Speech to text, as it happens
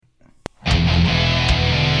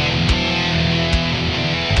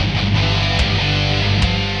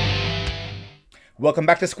Welcome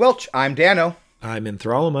back to Squelch. I'm Dano. I'm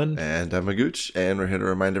Enthrallman. And I'm Magooch, and we're here to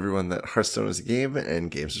remind everyone that Hearthstone is a game,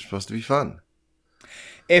 and games are supposed to be fun.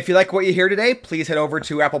 If you like what you hear today, please head over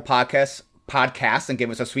to Apple Podcasts and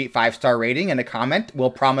give us a sweet 5-star rating and a comment.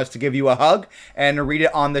 We'll promise to give you a hug and read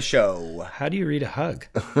it on the show. How do you read a hug?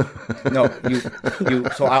 No, you.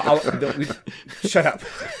 So I'll shut up.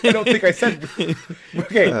 I don't think I said.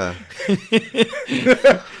 Okay.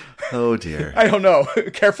 Oh dear. I don't know.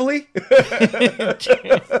 Carefully. It's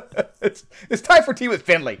time for Tea with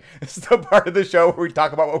Finley. It's the part of the show where we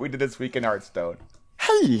talk about what we did this week in Hearthstone.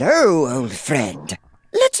 Hello, old friend.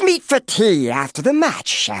 Let's meet for tea after the match,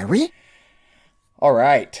 shall we? All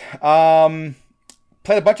right.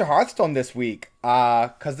 Played a bunch of Hearthstone this week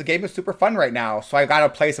because the game is super fun right now. So I got to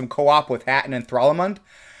play some co-op with Hatton and Thrallamund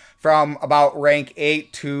from about rank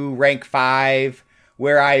 8 to rank 5,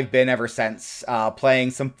 where I've been ever since,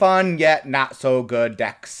 playing some fun yet not so good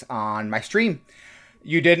decks on my stream.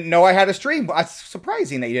 You didn't know I had a stream. That's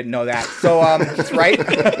surprising that you didn't know that. So, that's right.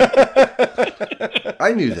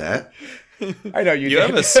 I knew that. I know you did. You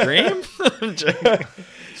have a stream?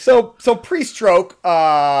 So pre-stroke,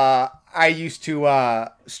 I used to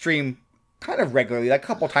stream kind of regularly, like a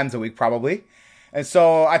couple times a week probably. And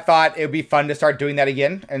so I thought it would be fun to start doing that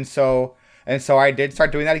again. And so I did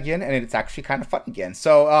start doing that again, and it's actually kind of fun again.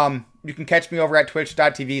 So you can catch me over at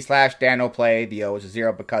twitch.tv/DanoPlay. The O is a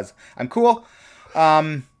 0 because I'm cool.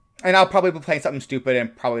 And I'll probably be playing something stupid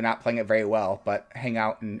and probably not playing it very well, but hang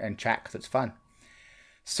out and chat because it's fun.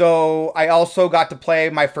 So I also got to play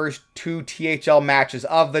my first 2 THL matches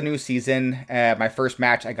of the new season. My first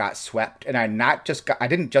match, I got swept, and I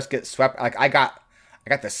didn't just get swept. Like I got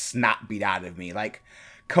the snot beat out of me, like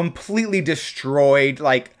completely destroyed.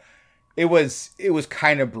 Like it was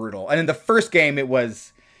kind of brutal. And in the first game, it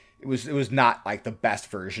was not like the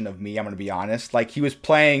best version of me. I'm gonna be honest. Like he was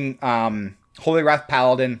playing Holy Wrath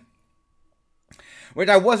Paladin, which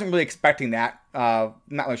I wasn't really expecting that. Not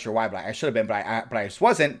really sure why, but I should have been, but I just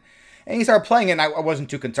wasn't. And he started playing it, and I wasn't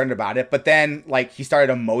too concerned about it. But then, like, he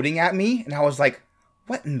started emoting at me, and I was like,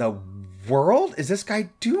 what in the world is this guy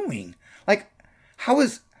doing? Like,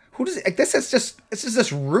 this is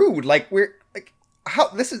just rude. Like,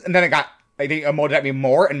 and then they emoted at me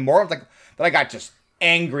more and more. I was like, then I got just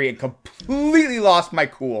angry and completely lost my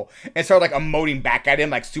cool and started like emoting back at him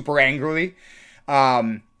like super angrily.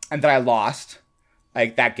 And then I lost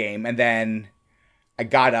like that game, and then I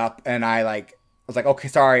got up and I was like, okay,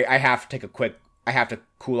 sorry, I have to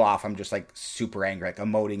cool off. I'm just like super angry, like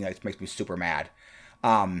emoting, like makes me super mad.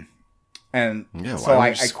 And yeah, so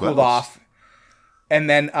I cooled off. And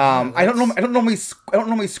then I don't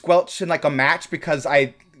normally squelch in like a match because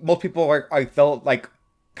most people I feel like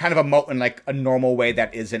kind of emote in like a normal way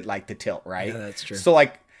that isn't like the tilt, right? Yeah, that's true. So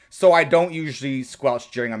I don't usually squelch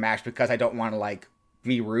during a match because I don't want to like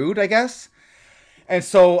be rude, I guess. And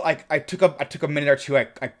so like I took a minute or two, I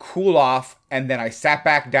cool off, and then I sat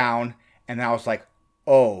back down, and then I was like,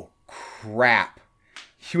 oh crap.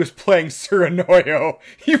 He was playing Suranoyo.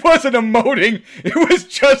 He wasn't emoting. It was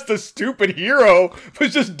just the stupid hero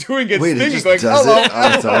was just doing its thing. It just like, does hello. it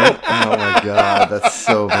on its own? Oh my god, that's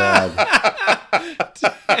so bad.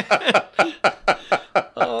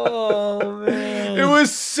 Oh man, it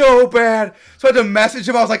was so bad. So I had to message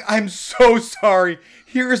him. I was like, I'm so sorry.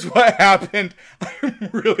 Here's what happened. I'm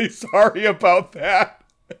really sorry about that.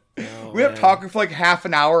 We ended up talking for like half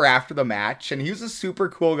an hour after the match, and he was a super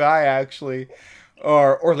cool guy actually.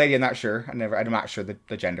 Or lady, I'm not sure. I'm not sure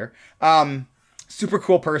the gender. Super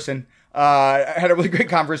cool person. I had a really great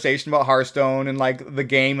conversation about Hearthstone and like the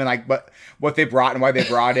game and like what they brought and why they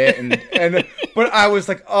brought it and but I was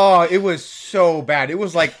like, oh, it was so bad. It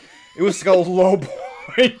was like a low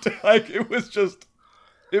point. Like it was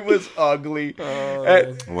ugly.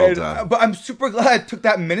 Well done. But I'm super glad I took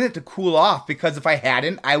that minute to cool off, because if I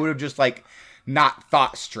hadn't, I would have just like not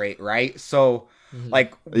thought straight, right? So.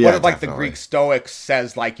 Like one of like the Greek Stoics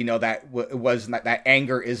says, like, you know, that it was that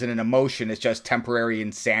anger isn't an emotion, it's just temporary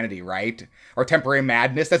insanity, right? Or temporary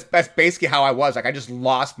madness. That's basically how I was. Like I just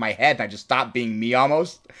lost my head and I just stopped being me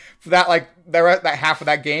almost for that that half of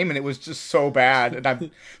that game, and it was just so bad. And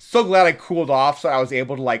I'm so glad I cooled off so I was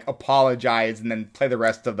able to like apologize and then play the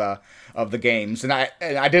rest of the games. And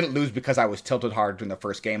I didn't lose because I was tilted hard during the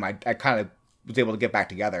first game. I kind of was able to get back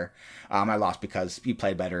together. I lost because he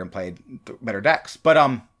played better and played better decks. But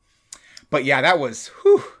yeah, that was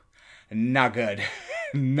not good.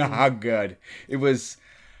 Not good. It was.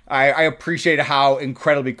 I appreciated how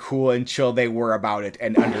incredibly cool and chill they were about it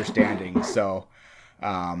and understanding. So,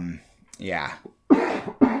 yeah.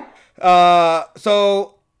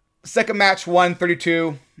 So second match,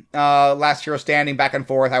 132. Last Hero Standing, back and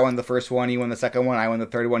forth. I won the first one, he won the second one, I won the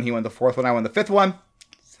third one, he won the fourth one, I won the fifth one.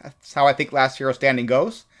 That's how I think Last Hero Standing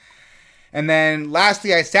goes. And then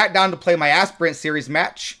lastly, I sat down to play my Aspirant Series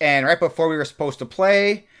match, and right before we were supposed to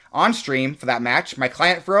play on stream for that match, my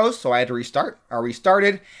client froze, so I had to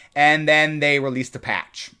restarted, and then they released a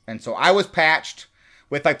patch. And so I was patched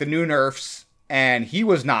with like the new nerfs, and he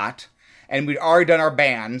was not, and we'd already done our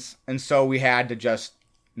bans, and so we had to just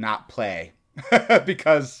not play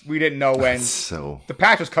because we didn't know when the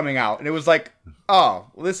patch was coming out, and it was like, oh,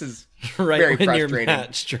 well, this is Right very when your frustrating.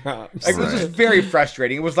 match drops. Like, it was just very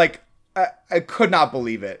frustrating. It was like, I could not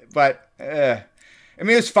believe it. But, I mean,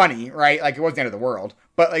 it was funny, right? Like, it wasn't the end of the world.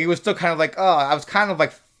 But, like, it was still kind of like, oh, I was kind of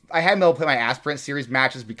like, I hadn't been able to play my Aspirant Series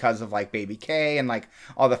matches because of, like, Baby K and, like,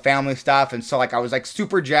 all the family stuff. And so, like, I was, like,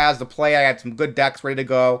 super jazzed to play. I had some good decks ready to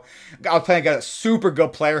go. I was playing against a super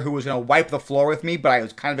good player who was going to wipe the floor with me, but I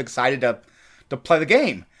was kind of excited to play the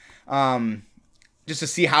game. Just to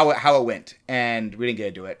see how it went. And we didn't get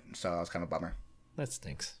to do it. So, that was kind of a bummer. That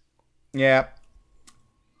stinks. Yeah.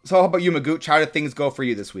 So how about you, Magooch? How did things go for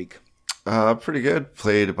you this week? Pretty good.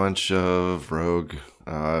 Played a bunch of Rogue.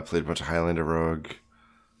 Played a bunch of Highlander Rogue.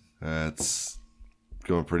 It's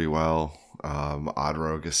going pretty well. Odd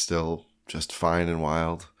Rogue is still just fine and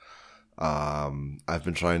wild. I've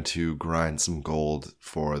been trying to grind some gold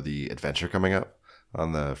for the adventure coming up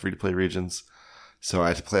on the free-to-play regions. So I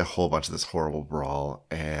had to play a whole bunch of this horrible brawl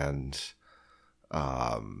and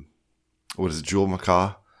what is it, Jewel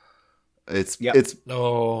Macaw? It's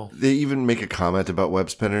Oh, they even make a comment about web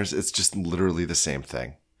spinners. It's just literally the same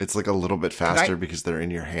thing. It's like a little bit faster because they're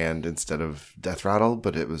in your hand instead of death rattle,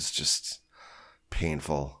 but it was just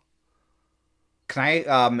painful. Can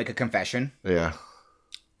I make a confession? Yeah.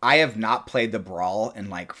 I have not played the Brawl in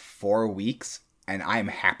like 4 weeks, and I'm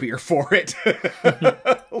happier for it.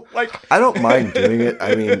 Like, I don't mind doing it.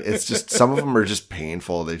 I mean, it's just some of them are just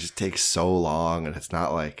painful. They just take so long, and it's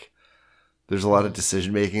not like there's a lot of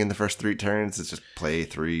decision making in the first 3 turns. It's just play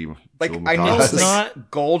 3. like Jewel I know Macaws. it's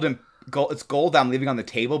like gold and gold. It's gold that I'm leaving on the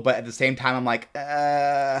table, but at the same time, I'm like,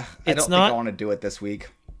 I don't think I want to do it this week.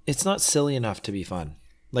 it's not silly enough to be fun.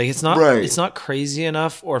 Like it's not. Right. It's not crazy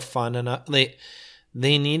enough or fun enough.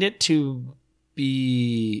 They need it to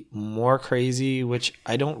be more crazy, which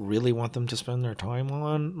I don't really want them to spend their time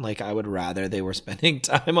on. Like I would rather they were spending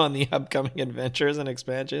time on the upcoming adventures and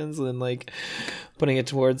expansions than like putting it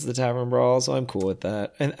towards the Tavern Brawl. So I'm cool with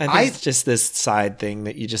that. And I think it's just this side thing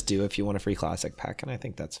that you just do if you want a free classic pack, and I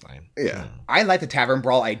think that's fine. Yeah. I like the Tavern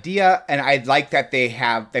Brawl idea, and I like that they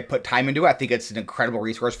put time into it. I think it's an incredible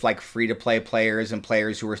resource for like free to play players and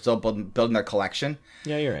players who are still building their collection.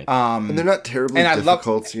 Yeah, you're right. And they're not terribly and I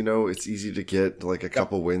difficult, you know. It's easy to get like a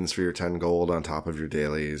couple wins for your 10 gold on top of your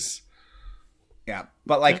dailies. Yeah,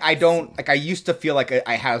 but like I don't like I used to feel like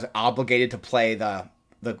I was obligated to play the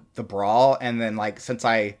Brawl, and then like since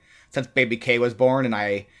Baby K was born and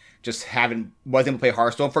I just wasn't able to play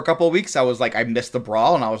Hearthstone for a couple of weeks, I was like I missed the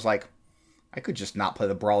Brawl, and I was like I could just not play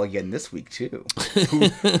the Brawl again this week too.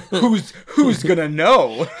 Who's gonna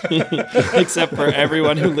know? Except for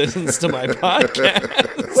everyone who listens to my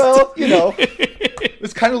podcast. Well, you know,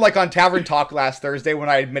 it's kind of like on Tavern Talk last Thursday when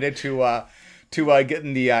I admitted to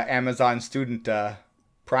getting the Amazon student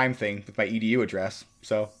Prime thing with my EDU address.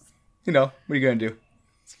 So, you know, what are you gonna do?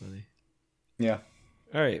 That's funny. Yeah.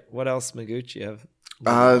 All right, what else, Magooch? You have?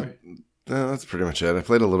 No, that's pretty much it. I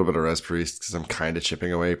played a little bit of Res Priest because I'm kind of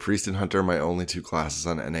chipping away. Priest and Hunter are my only 2 classes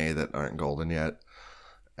on NA that aren't golden yet.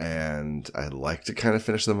 And I'd like to kind of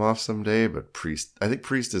finish them off someday, but I think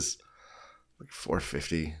Priest is like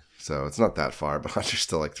 450, so it's not that far, but Hunter's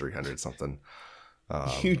still like 300 something.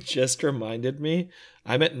 You just reminded me.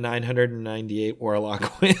 I'm at 998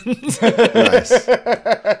 Warlock wins. Nice.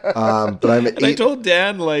 But I'm at And I told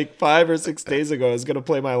Dan like 5 or 6 days ago I was going to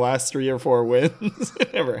play my last 3 or 4 wins.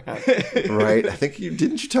 It never happened. right. I think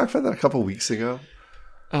didn't you talk about that a couple weeks ago?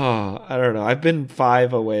 Oh, I don't know. I've been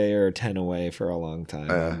 5 away or 10 away for a long time.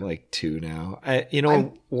 I'm like 2 now.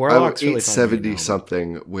 Warlock's I'm really fun to 870 be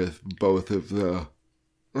something with both of the.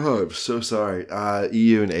 Oh, I'm so sorry.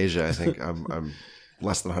 EU and Asia. I think I'm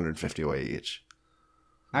less than 150 away each.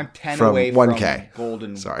 I'm 10 From away 1K. from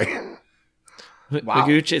golden. Sorry. Wow.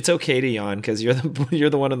 Magooch, it's okay to yawn because you're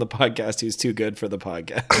the one on the podcast who's too good for the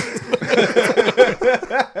podcast.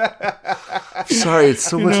 Sorry, it's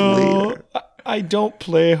so much later. I don't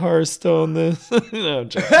play Hearthstone this. No, I'm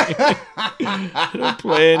joking. I don't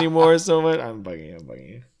play anymore so much. I'm bugging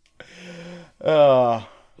you.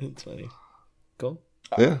 It's funny. Cool.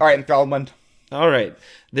 Yeah. All right, Enthrallment. All right.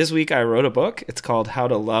 This week I wrote a book. It's called How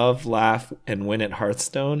to Love, Laugh, and Win at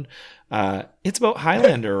Hearthstone. It's about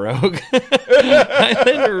Highlander Rogue.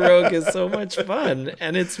 Highlander Rogue is so much fun,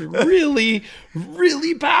 and it's really,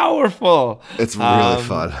 really powerful. It's really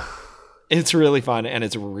fun. It's really fun, and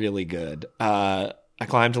it's really good. I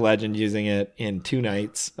climbed to Legend using it in 2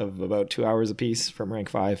 nights of about 2 hours apiece from rank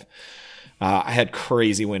 5. I had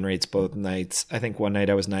crazy win rates both nights. I think one night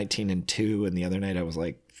I was 19-2, and the other night I was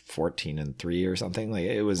like 14-3 or something. Like,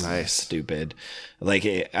 it was stupid. Like,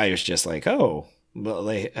 I was just like, oh, well,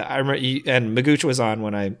 like, I remember, and Magooch was on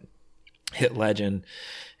when I hit Legend,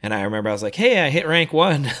 and I remember I was like, hey, I hit rank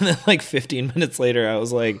 1, and then like 15 minutes later I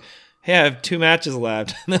was like, hey, I have 2 matches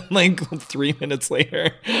left. And then like 3 minutes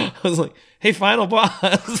later, I was like, hey, final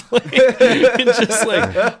boss. Like, it's just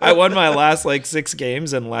like, I won my last like 6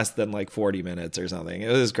 games in less than like 40 minutes or something.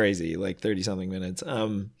 It was crazy, like 30 something minutes.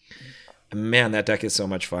 Man, that deck is so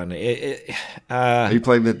much fun. Are you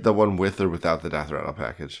playing the one with or without the Death Rattle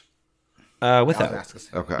package? Without.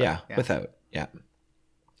 Okay. Yeah, without. Yeah.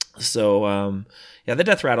 So, the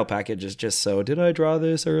Death Rattle package is just so. Did I draw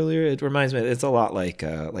this earlier? It reminds me. It's a lot like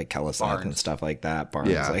Keleseth and stuff like that.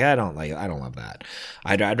 Barnes. Yeah. I don't love that.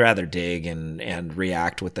 I'd rather dig and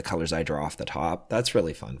react with the colors I draw off the top. That's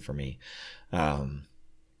really fun for me.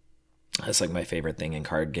 That's like my favorite thing in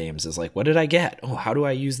card games is like, what did I get? Oh, how do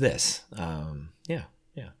I use this? Yeah.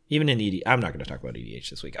 Even in ED, I'm not going to talk about EDH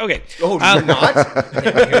this week. Okay. Oh, you're not?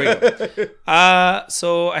 Yeah, here we go.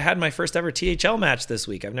 So I had my first ever THL match this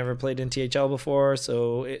week. I've never played in THL before,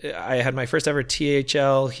 so I had my first ever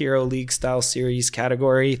THL Hero League style series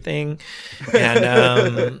category thing,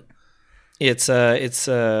 and it's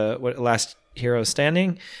last hero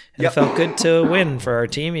standing, and It felt good to win for our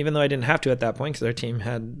team, even though I didn't have to at that point because our team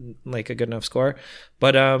had like a good enough score,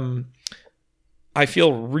 but I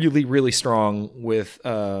feel really, really strong with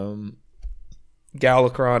Galakrond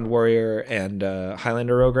Warrior and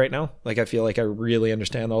Highlander Rogue right now. Like, I feel like I really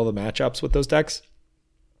understand all the matchups with those decks.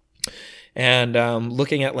 And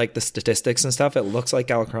looking at like the statistics and stuff, it looks like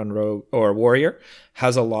Galakrond Rogue or Warrior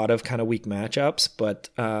has a lot of kind of weak matchups. But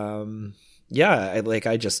I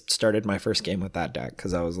just started my first game with that deck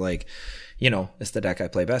because I was like, it's the deck I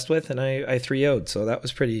play best with, and I 3-0'd, so that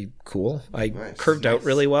was pretty cool. I curved out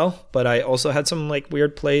really well, but I also had some like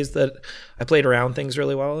weird plays that I played around things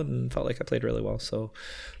really well and felt like I played really well. So,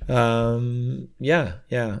 I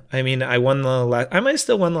mean, I won I might have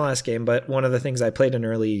still won the last game, but one of the things I played an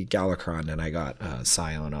early Galakrond and I got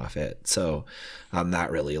Scion off it. So, that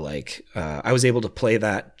really I was able to play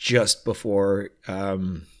that just before,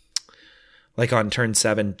 like on turn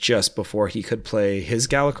 7, just before he could play his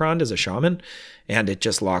Galakrond as a shaman, and it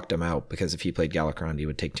just locked him out because if he played Galakrond, he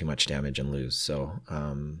would take too much damage and lose. So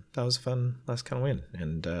that was a fun last kind of win,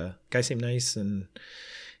 and guy seemed nice, and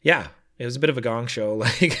it was a bit of a gong show.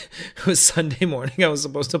 Like, it was Sunday morning, I was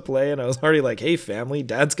supposed to play, and I was already like, hey, family,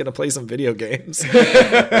 Dad's going to play some video games. And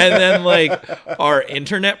then, like, our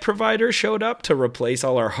internet provider showed up to replace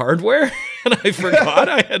all our hardware, and I forgot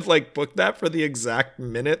I had, like, booked that for the exact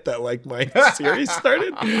minute that, like, my series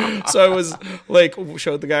started. So I was, like,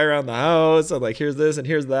 showed the guy around the house, and, like, here's this and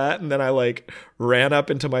here's that, and then I, like, ran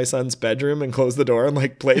up into my son's bedroom and closed the door and,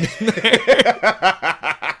 like, played in there.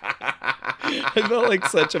 I felt like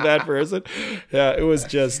such a bad person. Yeah, it was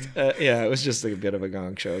just a bit of a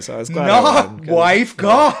gong show. So I was glad. Not wife,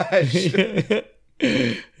 gosh.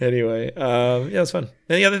 Anyway, it was fun.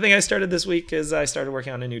 And the other thing I started this week is I started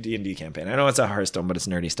working on a new D&D campaign. I know it's a Hearthstone, but it's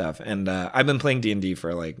nerdy stuff. And I've been playing D&D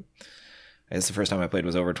for it's the first time I played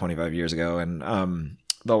was over 25 years ago. And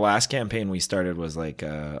the last campaign we started was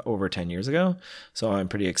over 10 years ago. So I'm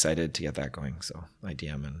pretty excited to get that going. So I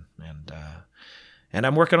DM and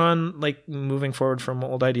I'm working on like moving forward from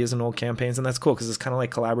old ideas and old campaigns, and that's cool because it's kind of like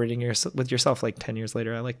collaborating with yourself like 10 years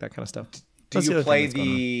later. I like that kind of stuff. Do you play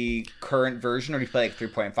the current version, or do you play like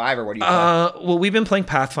 3.5, or what do you play? Well, we've been playing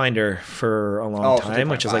Pathfinder for a long time,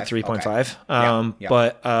 which is like 3.5. Okay.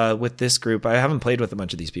 But with this group, I haven't played with a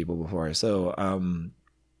bunch of these people before, so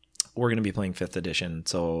we're going to be playing 5th edition,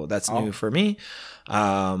 so that's new for me.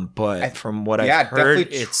 But from what I've heard,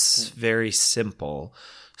 it's very simple.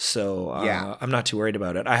 So I'm not too worried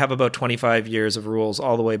about it. I have about 25 years of rules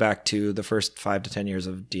all the way back to the first 5 to 10 years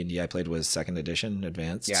of D&D I played was 2nd edition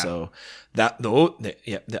advanced. Yeah. So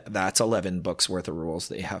that's 11 books worth of rules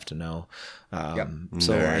that you have to know.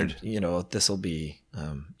 So this will be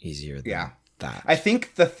easier than that. I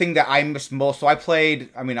think the thing that I missed most, so I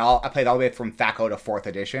played all the way from THAC0 to 4th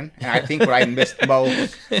edition, and I think what I missed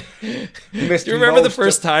most. Do you remember the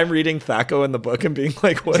first time reading THAC0 in the book and being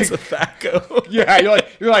like, "What's a THAC0?" Yeah,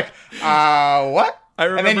 you're like, what? I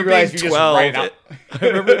remember then you realize you being just 12. write it out. I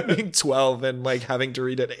remember being 12 and like having to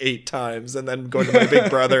read it 8 times, and then going to my big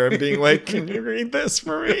brother and being like, "Can you read this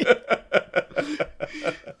for me?"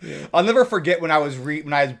 I'll never forget when I was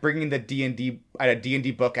bringing the D&D, I had a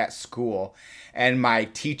D&D book at school, and my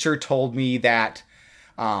teacher told me that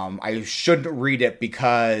I shouldn't read it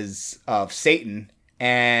because of Satan.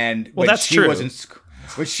 And when that's she true. was in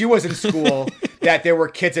when she was in school, that there were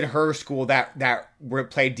kids in her school that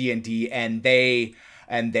played D&D, and they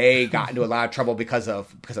got into a lot of trouble because of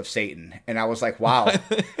Satan. And I was like, wow,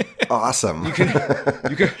 Awesome. you can.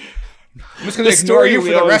 I'm just going to ignore you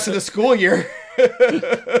for the rest of the school year.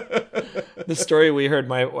 The story we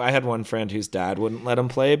heard, I had one friend whose dad wouldn't let him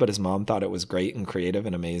play, but his mom thought it was great and creative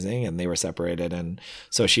and amazing, and they were separated, and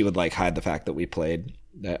so she would like hide the fact that we played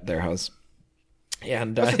at their house.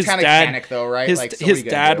 And his dad, mechanic, though, right? His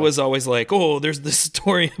dad was always like, "Oh, there's this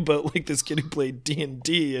story about like this kid who played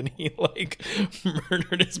D&D and he like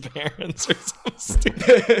murdered his parents or something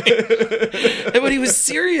stupid." But he was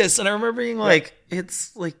serious, and I remember being like,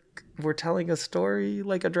 "It's like we're telling a story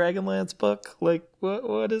like a Dragonlance book. Like,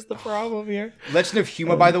 what is the problem here?" Legend of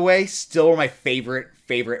Huma, by the way, still one of my favorite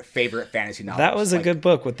fantasy novels. That was a good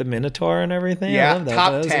book with the Minotaur and everything. I Yeah, love that.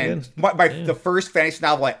 top That was 10. The first fantasy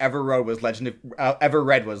novel I ever read was Legend of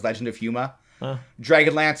Huma.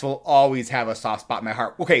 Dragonlance will always have a soft spot in my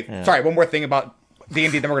heart. Okay, sorry, one more thing about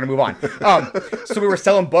D&D, then we're going to move on. So we were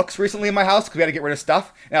selling books recently in my house because we had to get rid of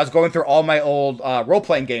stuff. And I was going through all my old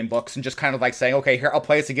role-playing game books and just kind of like saying, okay, here, I'll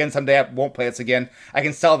play this again. Someday I won't play this again. I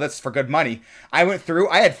can sell this for good money. I went through,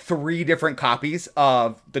 I had 3 different copies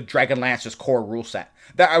of the Dragonlance's core rule set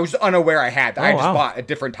that I was unaware I had. That I just bought at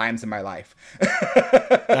different times in my life.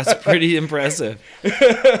 That's pretty impressive.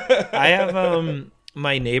 I have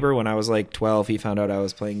my neighbor, when I was like 12, he found out I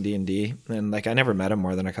was playing D&D, and like I never met him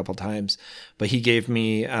more than a couple times, but he gave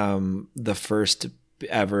me the first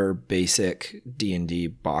ever basic D&D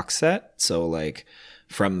box set, so like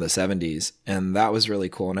from the 70s, and that was really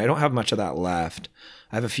cool. And I don't have much of that left.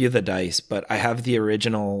 I have a few of the dice, but I have the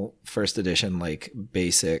original first edition like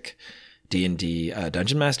basic D&D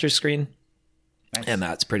Dungeon Master screen. Nice. And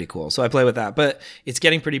that's pretty cool. So I play with that, but it's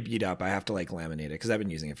getting pretty beat up. I have to like laminate it because I've been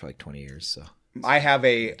using it for like 20 years. So I have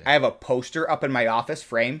a poster up in my office,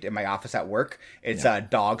 framed in my office at work. It's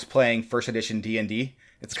dogs playing first edition D&D.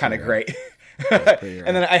 It's kind of great.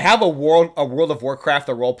 And then I have a World of Warcraft,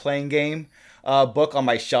 a role playing game book on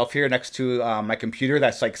my shelf here next to my computer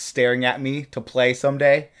that's like staring at me to play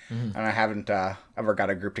someday. And I haven't ever got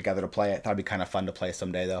a group together to play it. That'd be kind of fun to play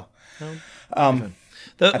someday though.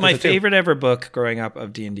 My favorite ever book growing up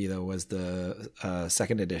of D&D though was the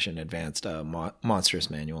second edition advanced Monstrous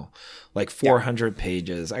Manual, like 400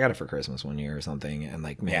 pages. I got it for Christmas one year or something, and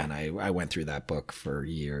like man, I went through that book for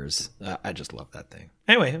years. I just love that thing.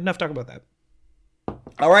 Anyway, enough talk about that.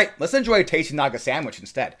 All right, let's enjoy a tasty Naga sandwich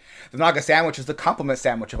instead. The Naga sandwich is the complement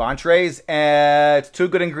sandwich of entrees. It's 2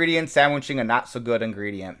 good ingredients sandwiching a not so good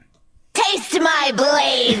ingredient. Taste my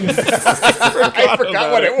blades! I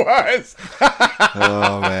forgot what it was.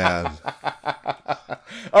 Oh, man.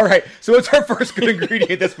 All right, so what's our first good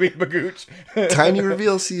ingredient this week, Magooch? Tiny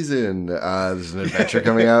reveal season. There's an adventure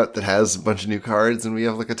coming out that has a bunch of new cards, and we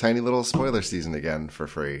have like a tiny little spoiler season again for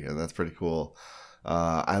free, and that's pretty cool.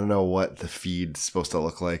 I don't know what the feed's supposed to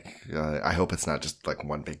look like. I hope it's not just like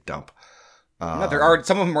one big dump. No,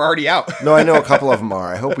 some of them are already out. No, I know a couple of them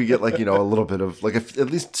are. I hope we get like, a little bit of like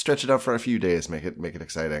at least stretch it out for a few days, make it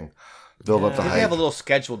exciting, build up the hype. They have a little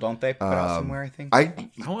schedule, don't they? Put out somewhere, I think. I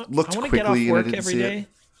looked quickly and I didn't see it.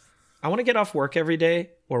 I want to get off work every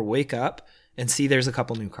day or wake up and see there's a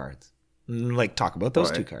couple new cards. And, like talk about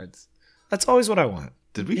those 2 cards. That's always what I want.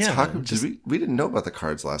 Did we talk? We didn't know about the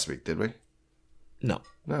cards last week, did we? No,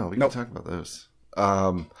 we can talk about those.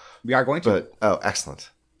 We are going to. But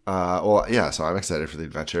excellent. Well, yeah. So I'm excited for the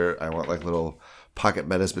adventure. I want like little pocket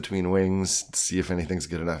metas between wings. See if anything's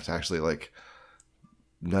good enough to actually like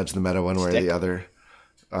nudge the meta one way or the other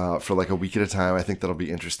for like a week at a time. I think that'll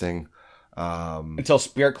be interesting. Until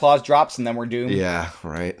Spirit Claws drops, and then we're doomed. Yeah,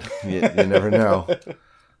 right. You never know.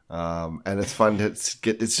 And it's fun to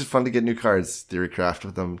get. It's just fun to get new cards, theory craft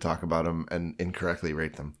with them, talk about them, and incorrectly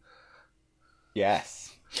rate them.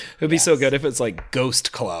 Yes. It would be so good if it's like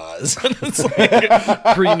Ghost Claws. It's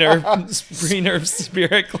like pre-nerf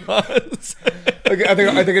Spirit Claws. Are they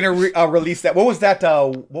going to release that? What was that?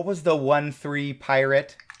 What was the 1/3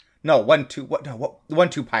 pirate? No, 1/2. What? No,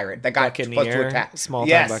 1/2 pirate that got supposed to attack. Small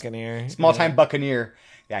time Buccaneer. Small time Buccaneer.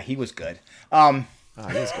 Yeah, he was good. He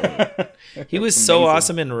was great. He was so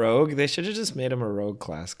awesome in Rogue. They should have just made him a Rogue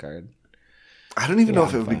class card. I don't even know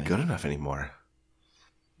if it would be good enough anymore.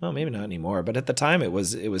 Well, maybe not anymore, but at the time it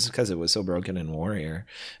was because it was so broken in Warrior.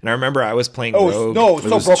 And I remember I was playing Rogue. No, it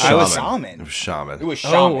was so broken. Shaman. It was Shaman. It was Shaman. It was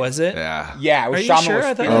Shaman. Oh, was it? Yeah. Yeah, it was Are you Shaman. sure? with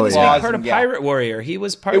I thought Spirit he was Claws part of and- yeah. Pirate Warrior. He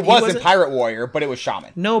was part. It he wasn't Pirate Warrior, but it was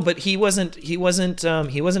Shaman. No, but he wasn't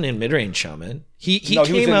in mid-range Shaman. He No,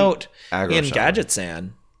 he was came in out Aggro in Shaman.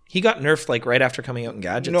 Gadget-san. He got nerfed like right after coming out in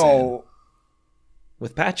Gadget-san No,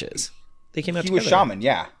 with patches. They came out he together. was Shaman.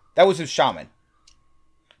 Yeah, that was his Shaman.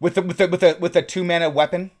 With a 2-mana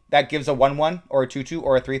weapon that gives a 1/1 or a 2/2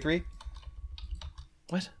 or a 3/3.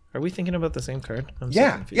 What? Are we thinking about the same card? I'm so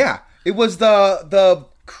Yeah, confused. yeah. It was the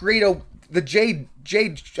Creato, the Jade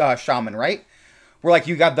Shaman, right? Where like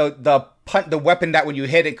you got the weapon that when you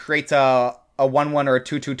hit it creates a 1/1 or a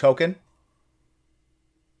 2/2 token.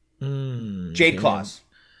 Jade Claws.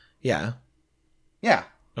 Yeah. Yeah.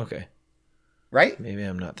 Okay. Right? Maybe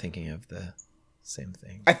I'm not thinking of the same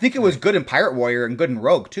thing. I think it was good in Pirate Warrior and good in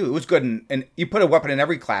Rogue too. It was good and you put a weapon in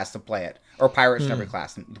every class to play it, or pirates in every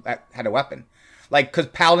class that had a weapon. Like because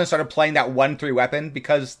Paladin started playing that 1/3 weapon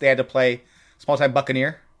because they had to play Small Time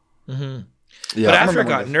Buccaneer. Yeah. But after it remember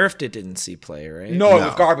got this. nerfed, it didn't see play, right? No, it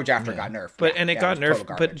was garbage after it got nerfed. But Yeah, and it yeah, got was total nerfed.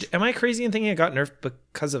 garbage. But am I crazy in thinking it got nerfed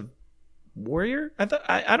because of Warrior?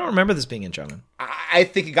 I don't remember this being in Shaman. I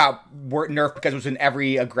think it got nerfed because it was in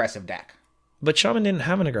every aggressive deck. But Shaman didn't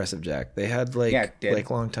have an aggressive deck. They had Yeah, it did.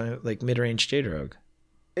 long time mid-range Jade Rogue.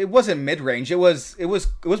 It wasn't mid range. It was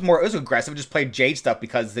aggressive. It just played Jade stuff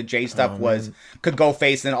because the Jade stuff could go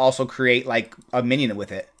face and also create like a minion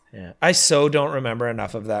with it. Yeah, I so don't remember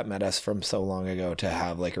enough of that meta from so long ago to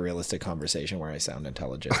have like a realistic conversation where I sound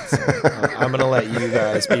intelligent. So I'm gonna let you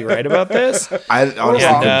guys be right about this. I honestly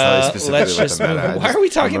And, couldn't tell you specifically Let's about just the move. meta. I Why just are we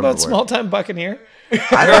talking remember about where- Small Time Buccaneer?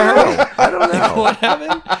 I don't know. I don't know. What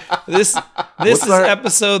happened? This What's is our-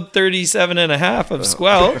 episode 37 and a half of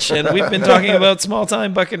Squelch, and we've been talking about Small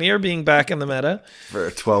Time Buccaneer being back in the meta.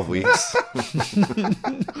 For 12 weeks.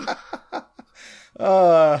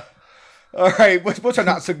 All right, what's our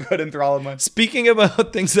not so good Enthrallment? Speaking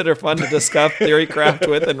about things that are fun to discuss, theory craft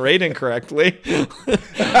with, and rate incorrectly.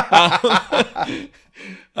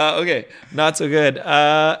 Okay, not so good.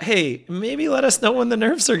 Hey, maybe let us know when the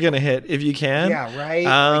nerfs are going to hit, if you can. Yeah, right.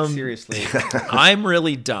 Like, seriously. I'm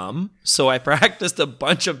really dumb, so I practiced a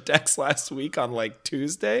bunch of decks last week on like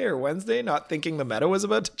Tuesday or Wednesday, not thinking the meta was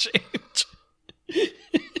about to change.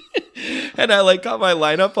 And I like got my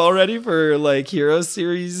lineup all ready for like Hero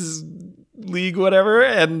Series League, whatever.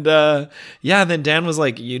 And then Dan was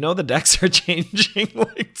like, the decks are changing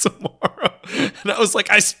like tomorrow. And I was like,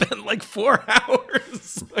 I spent like 4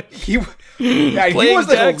 hours. Like, he was Playing like a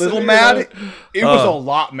decks little and mad. everything. It was a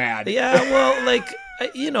lot mad. yeah, well, like,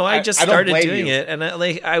 I just I don't started blame doing you. it, and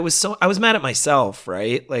I was mad at myself,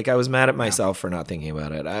 right? Like I was mad at myself for not thinking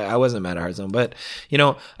about it. I wasn't mad at Hearthstone, but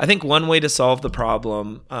I think one way to solve the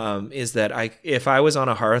problem is that if I was on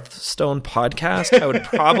a Hearthstone podcast, I would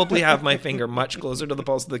probably have my finger much closer to the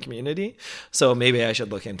pulse of the community. So maybe I should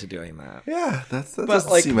look into doing that. Yeah, that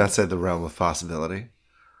doesn't seem outside the realm of possibility.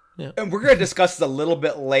 And we're gonna discuss this a little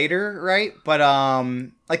bit later, right? But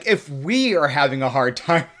like if we are having a hard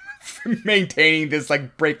time maintaining this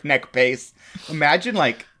like breakneck pace, imagine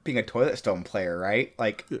like being a Toilet Stone player, right?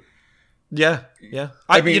 Like, Yeah.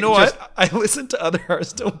 I mean, what? I listen to other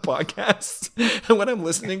Hearthstone podcasts, and when I'm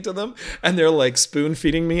listening to them, and they're like spoon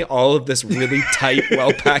feeding me all of this really tight,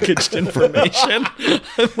 well packaged information,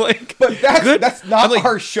 I'm like, but that's not I'm like,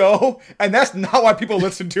 our show, and that's not why people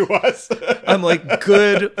listen to us. I'm like,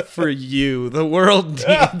 good for you. The world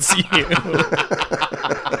needs you.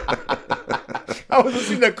 I was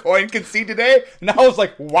listening to Coin Conceit today, and I was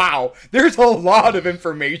like, wow, there's a lot of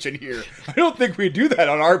information here. I don't think we do that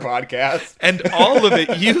on our podcast. And all of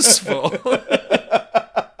it useful.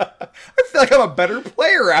 I feel like I'm a better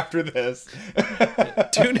player after this.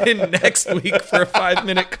 Tune in next week for a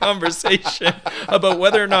 5-minute conversation about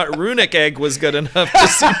whether or not Runic Egg was good enough to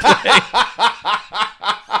see play.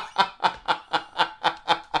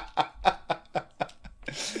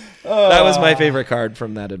 That was my favorite card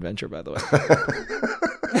from that adventure, by the way.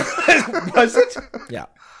 Was it? Yeah.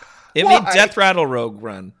 It made Death Rattle Rogue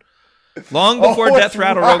run. Long before Death that's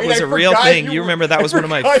Rattle right. Rogue was I a real forgot thing. you You were- remember that was one of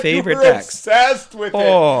my I forgot favorite you were decks. Obsessed with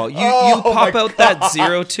Oh, it. you pop my out that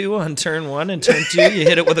 0-2 on turn 1 and turn 2, you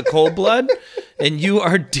hit it with a cold blood, and you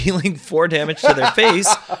are dealing 4 damage to their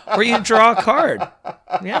face, or you draw a card.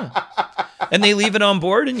 Yeah. And they leave it on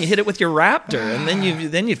board, and you hit it with your Raptor, and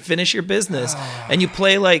then you finish your business, and you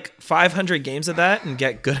play like 500 games of that and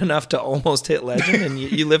get good enough to almost hit Legend, and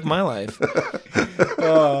you live my life.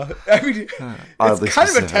 I mean, Oddly it's kind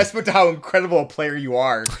of a specific. testament to how incredible a player you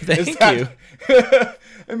are. Thank you.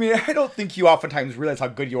 I mean, I don't think you oftentimes realize how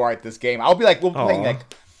good you are at this game. I'll be like, we'll be playing Aw. like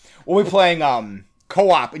we'll be playing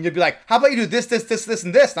co-op, and you'll be like, "How about you do this, this, this, this,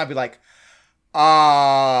 and this?" And I'll be like,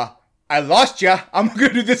 I lost ya. I'm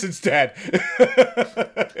gonna do this instead."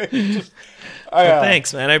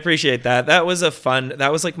 Thanks, man. I appreciate that. That was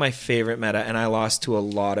like my favorite meta, and I lost to a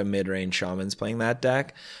lot of mid-range shamans playing that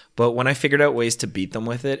deck. But when I figured out ways to beat them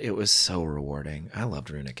with it, it was so rewarding. I loved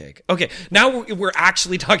Runecake. Okay, now we're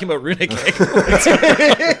actually talking about Runecake.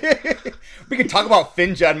 We can talk about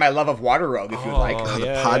Finja and my love of Water Rogue if you'd like. The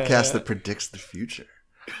podcast that predicts the future.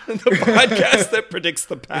 The podcast that predicts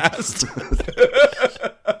the past.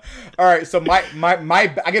 All right, so my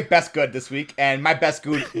I get best good this week, and my best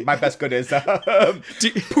good is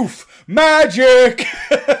poof magic.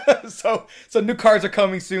 so new cards are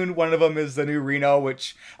coming soon. One of them is the new Reno,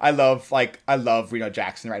 which I love. I love Reno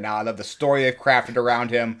Jackson right now. I love the story they've crafted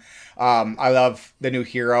around him. I love the new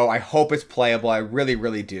hero. I hope it's playable. I really,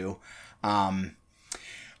 really do.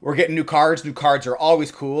 We're getting new cards. New cards are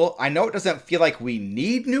always cool. I know it doesn't feel like we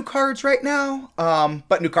need new cards right now,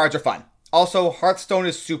 but new cards are fun. Also, Hearthstone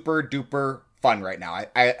is super duper fun right now.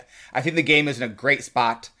 I think the game is in a great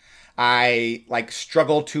spot. I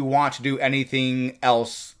struggle to want to do anything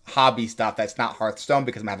else, hobby stuff that's not Hearthstone,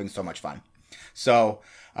 because I'm having so much fun. So,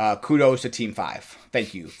 kudos to Team 5.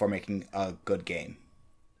 Thank you for making a good game.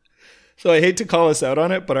 So I hate to call us out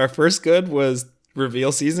on it, but our first good was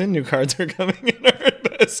reveal season. New cards are coming in. Our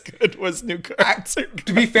best good was new cards.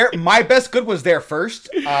 To be fair, my best good was there first.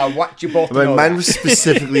 Want you both to know mine that. was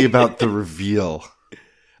specifically about the reveal.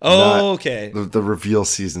 Okay. The reveal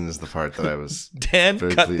season is the part that I was. Dan,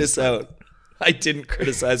 very cut pleased this with. out. I didn't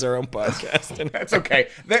criticize our own podcast. And That's okay.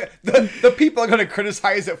 The people are going to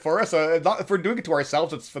criticize it for us. So if we're doing it to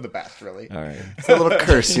ourselves, it's for the best, really. all right. It's a little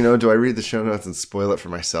curse, do I read the show notes and spoil it for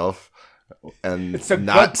myself and It's a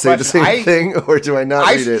not good say the question. same thing, or do I not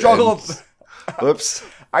read it? Whoops.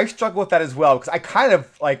 I struggle with that as well, because I kind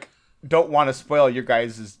of don't want to spoil your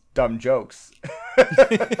guys' dumb jokes.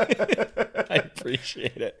 I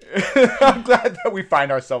appreciate it. I'm glad that we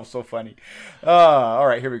find ourselves so funny. All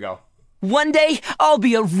right, here we go. One day, I'll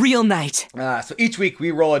be a real knight. So each week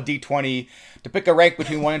we roll a d20 to pick a rank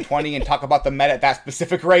between 1 and 20 and talk about the meta at that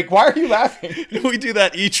specific rank. Why are you laughing? We do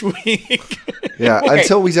that each week. Yeah, Okay.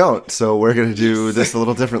 until we don't. So we're going to do this a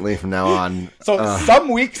little differently from now on. So some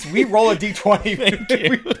weeks we roll a d20,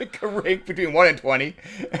 we pick a rank between 1 and 20,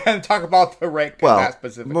 and talk about the rank at Well, that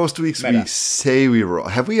specific most weeks meta. we say we roll.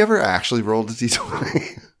 Have we ever actually rolled a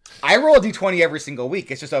d20? I roll a d20 every single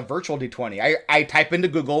week. It's just a virtual d20. I type into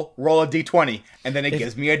Google, roll a d20, and then it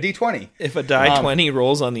gives me a d20. If a die 20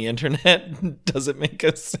 rolls on the internet, does it make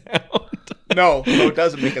a sound? No, it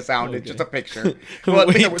doesn't make a sound. It's just a picture. Well,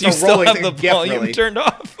 Wait, it's do you a still rolling have the GIF, volume really. turned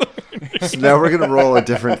off? So now we're going to roll a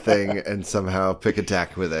different thing and somehow pick a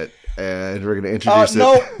deck with it. And we're going to introduce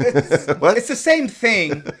No, it. What? it's the same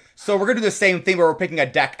thing. So we're gonna do the same thing, but we're picking a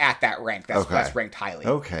deck at that rank. That's ranked highly.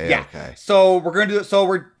 Okay, Yeah. okay. So we're gonna do it. So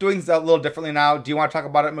we're doing it a little differently now. Do you want to talk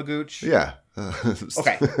about it, Magooch? Yeah.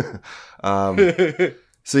 Okay.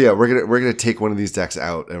 So yeah, we're gonna take one of these decks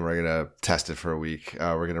out and we're gonna test it for a week.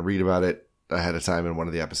 We're gonna read about it ahead of time in one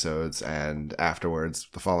of the episodes, and afterwards,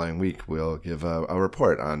 the following week, we'll give a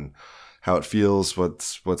report on how it feels,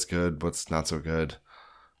 what's good, what's not so good,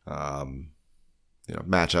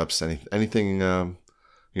 matchups, anything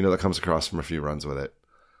that comes across from a few runs with it.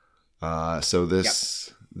 So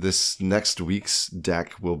this next week's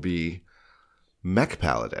deck will be Mech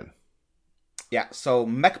Paladin. Yeah. So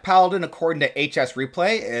Mech Paladin, according to HS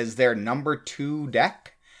Replay, is their number 2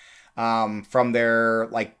 deck from their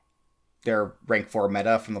rank 4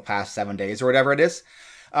 meta from the past 7 days or whatever it is.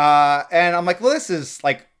 And I'm like, well, this is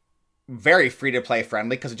very free to play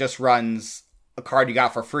friendly, because it just runs a card you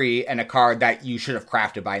got for free and a card that you should have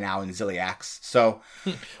crafted by now in Ziliax. So,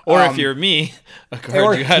 Or if you're me, a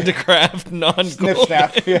card you had to craft non-gold. Snip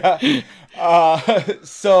snap, yeah.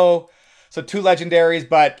 So 2 legendaries,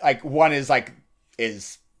 but one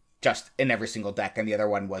is just in every single deck, and the other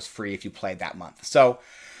one was free if you played that month. So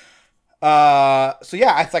yeah,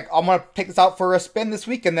 it's I'm gonna take this out for a spin this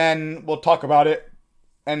week, and then we'll talk about it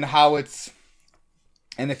and how it's,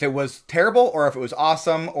 and if it was terrible or if it was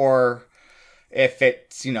awesome, or if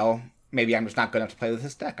it's maybe I'm just not good enough to play with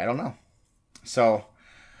this deck. I don't know. So,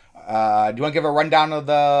 do you want to give a rundown of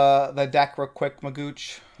the deck real quick,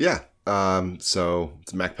 Magooch? Yeah. So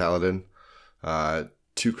it's Mech Paladin, 2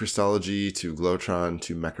 Crystology, 2 Glowtron,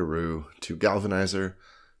 2 Mecharoo, 2 Galvanizer,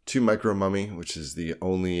 2 Micro Mummy, which is the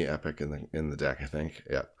only epic in the deck, I think.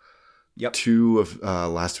 Yeah. Yep. 2 of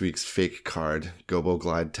last week's fake card, Gobo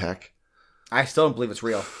Glide Tech. I still don't believe it's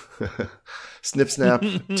real. Snip Snap,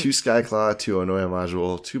 2 Skyclaw, 2 Onoya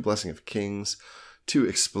Module, 2 Blessing of Kings, 2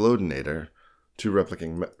 Explodinator, 2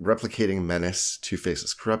 replicating menace, 2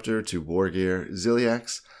 faceless corruptor, 2 war gear,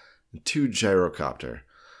 Ziliax, and 2 gyrocopter,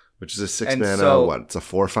 which is a 6 mana. So, it's a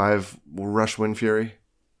 4/5 rush Wind Fury.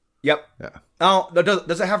 Yep. Yeah. Oh,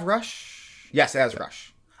 does it have rush? Yes, it has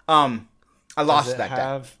rush. I lost that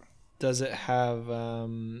deck. Does it have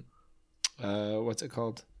what's it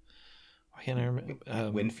called? I can't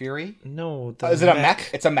remember. Wind Fury? No. Is it a mech?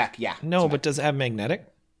 It's a mech, yeah. No, but does it have magnetic?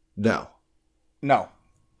 No.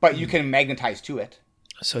 But you can magnetize to it.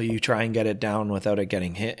 So you try and get it down without it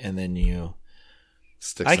getting hit, and then you...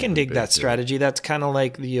 Stick I can something dig big that to it. strategy. That's kind of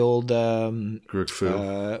like the old... Grook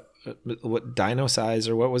Fu. what Dino Size,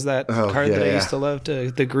 or what was that Oh, card yeah, that I yeah. used to love?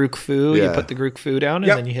 The Grook Fu. You Yeah. put the Grook Fu down, and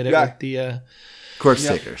Yep, then you hit it yeah. with the... Corpse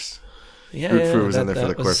Takers. yeah, Grook Fu was in that- there for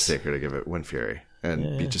the that Corpse was- Taker to give it Wind Fury.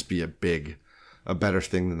 And be a better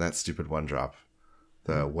thing than that stupid 1-drop.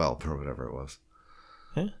 The Whelp or whatever it was.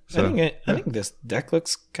 Yeah. So, I think this deck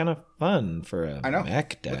looks kind of fun for a I know.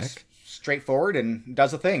 mech deck. Looks straightforward and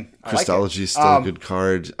does a thing. I like it. Crystology is still a good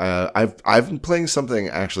card. I've been playing something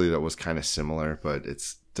actually that was kind of similar, but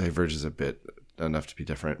it's diverges a bit enough to be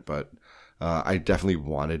different. But I definitely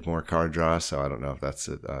wanted more card draw, so I don't know if that's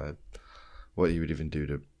what you would even do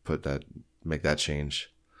to make that change.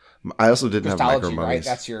 I also didn't have micro Crystology, right? mummies.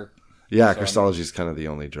 That's your... Yeah, Crystology is kind of the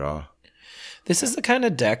only draw. This is the kind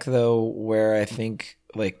of deck, though, where I think,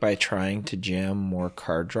 like, by trying to jam more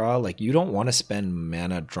card draw, like, you don't want to spend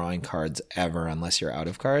mana drawing cards ever unless you're out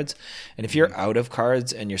of cards. And if you're out of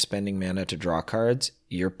cards and you're spending mana to draw cards,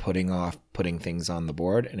 you're putting off putting things on the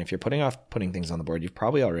board. And if you're putting off putting things on the board, you've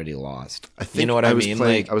probably already lost. I think you know what I mean?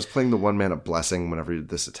 I was playing the 1 mana Blessing whenever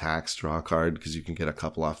this attacks, draw a card, because you can get a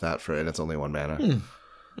couple off that and it's only 1 mana.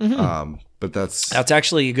 But that's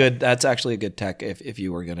actually a good tech if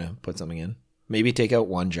you were gonna put something in. Maybe take out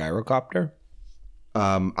 1 gyrocopter.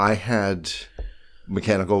 I had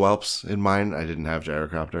mechanical whelps in mine. I didn't have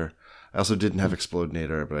gyrocopter. I also didn't have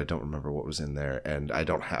explodinator, but I don't remember what was in there, and I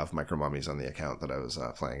don't have micro mummies on the account that I was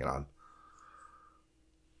playing it on.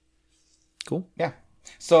 Cool. Yeah.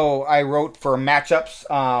 So I wrote for matchups.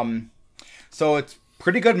 So it's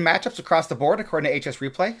pretty good matchups across the board according to HS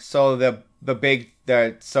Replay. So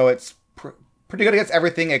it's pretty good against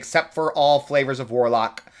everything except for all flavors of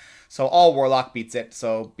Warlock. So all Warlock beats it.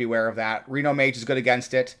 So beware of that. Reno Mage is good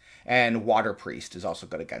against it, and Water Priest is also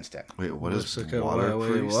good against it. Wait, what is Okay, Water wait,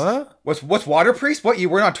 Priest? what? What's Water Priest? What, you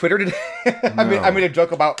weren't on Twitter today? I made a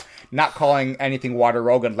joke about not calling anything Water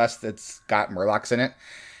Rogue unless it's got Murlocs in it.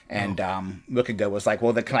 And Looking Good was like,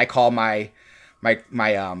 well, then can I call my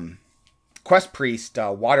Quest Priest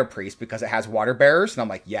Water Priest because it has water bearers? And I'm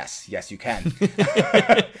like, yes, you can.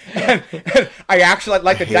 and I actually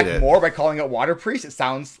like the deck more by calling it Water Priest. It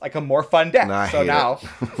sounds like a more fun deck. Now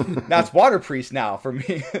it's Water Priest now for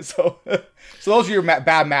me. So those are your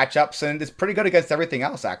bad matchups, and it's pretty good against everything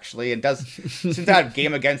else actually. It does seems to have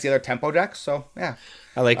game against the other tempo decks. So yeah,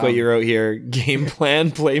 I like what you wrote here. Game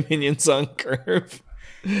plan: play minions on curve.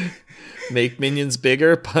 Make minions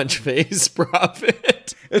bigger, punch phase,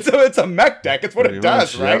 profit. It's a mech deck. It's what Pretty it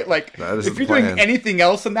does, much, right? yep. Like, That is if the you're doing plan. anything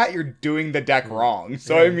else than that, you're doing the deck wrong.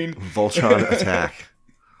 So, I mean, Voltron attack.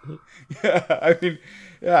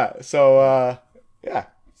 So,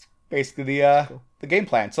 it's basically the game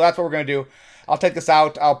plan. So that's what we're going to do. I'll take this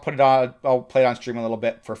out. I'll play it on stream a little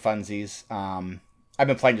bit for funsies. I've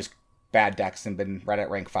been playing just bad decks and been right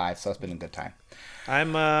at rank 5, so it's been a good time.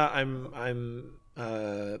 I'm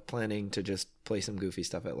planning to just play some goofy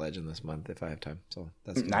stuff at Legend this month if I have time. So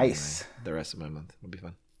that's gonna be Nice. the rest of my month. It'll be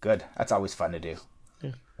fun. Good. That's always fun to do.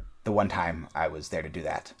 Yeah. The one time I was there to do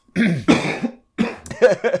that.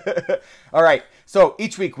 All right. So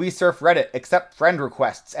each week we surf Reddit, accept friend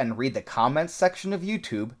requests, and read the comments section of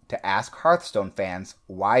YouTube to ask Hearthstone fans,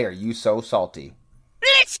 why are you so salty?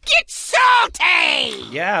 Let's get salty!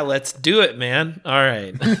 Yeah, let's do it, man. All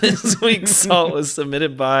right. This week's salt was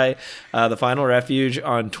submitted by The Final Refuge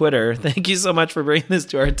on Twitter. Thank you so much for bringing this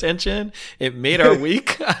to our attention. It made our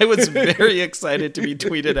week. I was very excited to be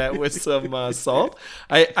tweeted at with some salt.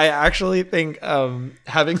 I actually think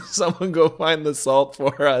having someone go find the salt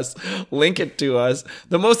for us, link it to us,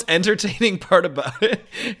 the most entertaining part about it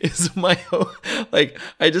is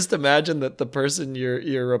I just imagine that the person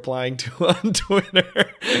you're replying to on Twitter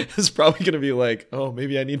is probably going to be like, oh,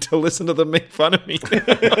 maybe I need to listen to them make fun of me.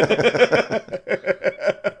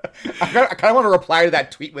 I kind of want to reply to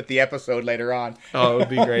that tweet with the episode later on. Oh, it would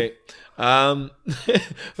be great. Of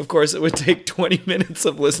course, it would take 20 minutes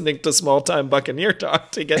of listening to small time Buccaneer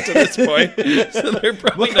talk to get to this point. So they're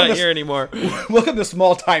probably not here anymore. Welcome to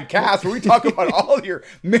Small Time Cast, where we talk about all of your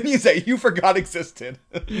minions that you forgot existed.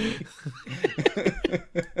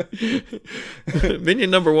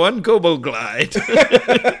 Minion number 1, Gobo Glide.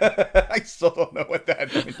 I still don't know what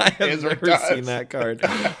that is. I have never seen that card.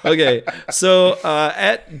 Okay, so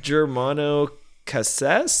at Germano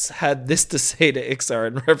Casses had this to say to Ixar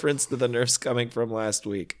in reference to the nerfs coming from last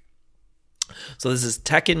week. So this is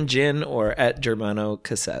Tekken Jin or at Germano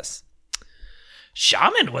Casses.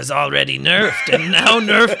 Shaman was already nerfed and now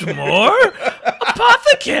nerfed more?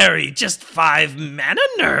 Apothecary, just 5 mana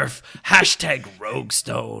nerf. Hashtag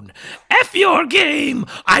Roguestone. F your game.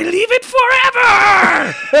 I leave it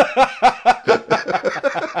forever.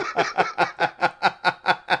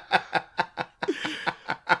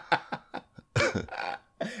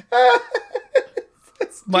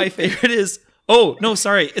 My favorite is, oh, no,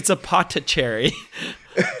 sorry, it's Apothecary.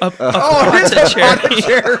 Apothecary.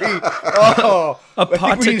 Oh,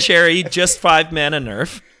 Apothecary, just 5 mana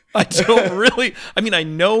nerf. I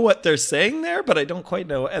know what they're saying there, but I don't quite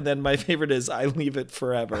know. And then my favorite is I leave it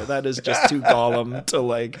forever. That is just too Gollum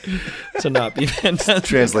to not be fantastic.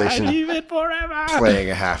 Translation. I leave it forever. Playing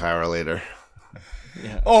a half hour later.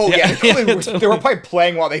 Yeah. Oh, yeah. They were probably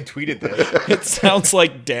playing while they tweeted this. It sounds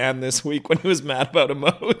like Dan this week when he was mad about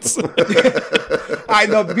emotes. I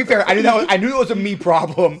know, to be fair, I knew it was a me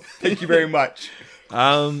problem. Thank you very much.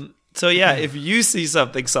 So yeah, if you see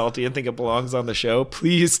something salty and think it belongs on the show,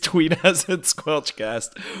 please tweet us at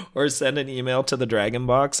Squelchcast or send an email to the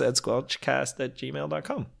Dragonbox at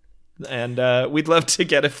squelchcast@gmail.com. And we'd love to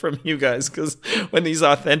get it from you guys, because when these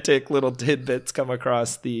authentic little tidbits come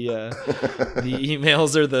across the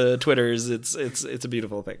emails or the Twitters, it's a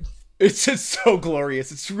beautiful thing. It's just so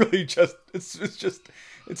glorious. It's really just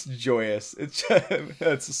it's joyous. It's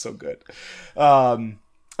just so good.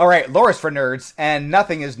 All right, Lore's for nerds, and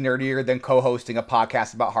nothing is nerdier than co-hosting a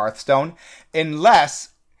podcast about Hearthstone, unless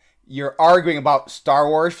you're arguing about Star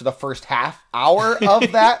Wars for the first half hour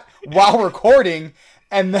of that while recording.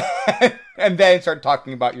 And then start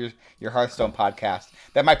talking about your Hearthstone podcast.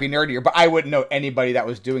 That might be nerdier, but I wouldn't know anybody that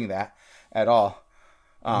was doing that at all.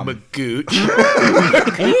 Magooch.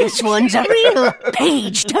 This one's a real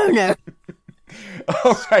page turner.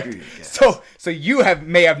 All right. So you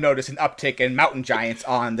may have noticed an uptick in mountain giants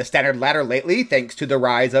on the standard ladder lately, thanks to the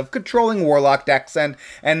rise of controlling warlock decks and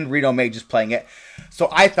Reno mages playing it. So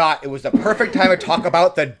I thought it was the perfect time to talk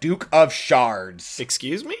about the Duke of Shards.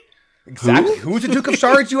 Excuse me? Exactly. Who's the Duke of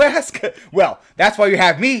Shards, you ask? Well, that's why you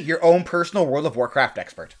have me, your own personal World of Warcraft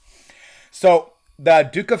expert. So, the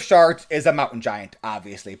Duke of Shards is a mountain giant,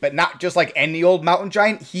 obviously, but not just like any old mountain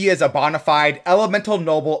giant. He is a bona fide elemental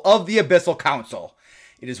noble of the Abyssal Council.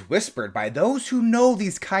 It is whispered by those who know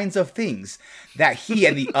these kinds of things that he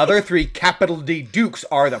and the other 3 capital D Dukes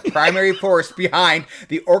are the primary force behind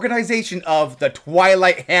the organization of the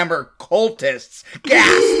Twilight Hammer cultists.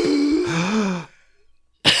 Gasp!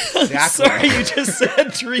 Exactly. Sorry, you just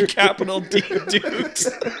said 3 capital D Dukes.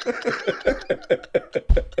 And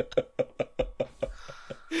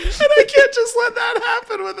I can't just let that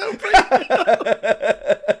happen without breaking it.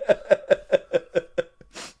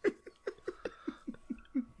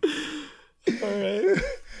 All right.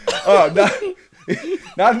 Oh,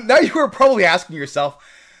 now you were probably asking yourself,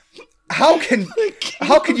 how can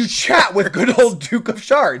you chat with good old Duke of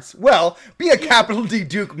Shards? Well, being a capital D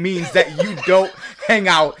Duke means that you don't hang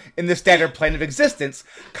out in the standard plane of existence,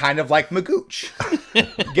 kind of like Magooch.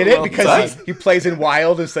 Get it? Because he plays in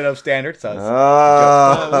wild instead of standard. So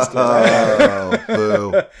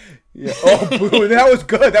boo. Yeah. Oh, boo. That was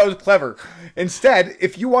good. That was clever. Instead,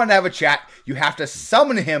 if you want to have a chat, you have to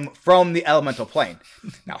summon him from the elemental plane.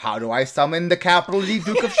 Now, how do I summon the capital D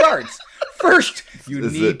Duke of Shards? First, you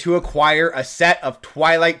need to acquire a set of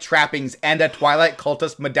Twilight trappings and a Twilight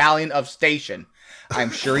cultist medallion of station. I'm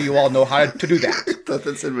sure you all know how to do that.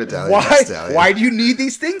 That's in medallion. Why do you need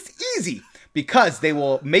these things? Easy. Because they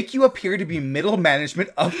will make you appear to be middle management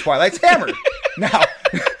of Twilight's hammer. Now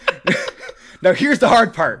here's the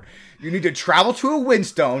hard part. You need to travel to a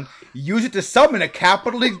windstone, use it to summon a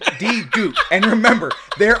capital D Duke. And remember,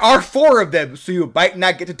 there are 4 of them, so you might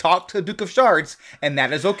not get to talk to the Duke of Shards, and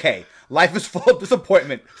that is okay. Life is full of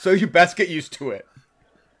disappointment, so you best get used to it.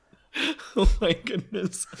 Oh my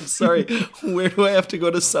goodness. I'm sorry. Where do I have to go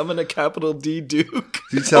to summon a capital D Duke?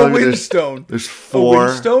 You telling me Windstone. there's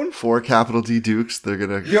Windstone? four capital D Dukes? They're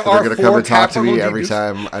gonna are come four and talk to capital me D every Dukes?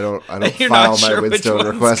 time I don't You're file not my sure which Windstone one's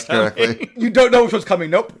request coming. correctly. You don't know which one's coming.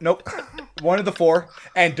 Nope. One of the four.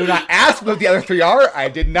 And do not ask what the other three are. I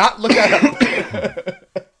did not look that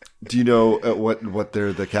up. Do you know what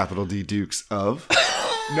they're the capital D Dukes of?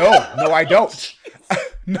 No, I don't.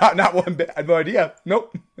 Not one bit. I have no idea.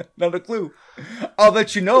 Nope. Not a clue. I'll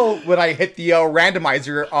let you know when I hit the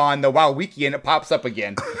randomizer on the WoW Wiki and it pops up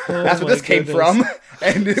again. That's where this came from.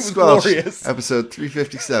 And it was Squelch, glorious. episode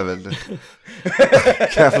 357.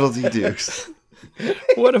 Capital D Dukes.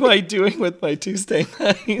 What am I doing with my Tuesday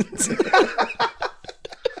nights?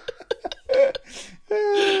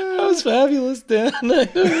 That was fabulous, Dan. I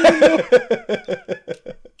don't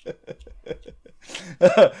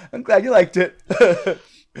know. I'm glad you liked it.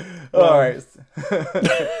 All right.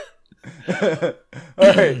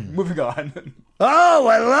 All right, moving on. Oh,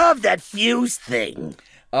 I love that fuse thing.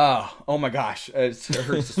 Oh my gosh. It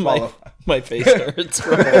hurts to swallow. My face hurts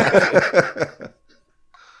from laughing.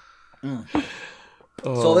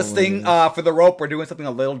 So this thing, for the rope, we're doing something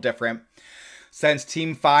a little different. Since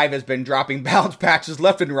Team 5 has been dropping balance patches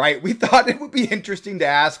left and right, we thought it would be interesting to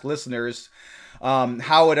ask listeners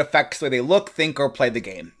how it affects the way they look, think, or play the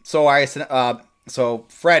game. So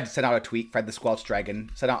Fred sent out a tweet, Fred the Squelch Dragon,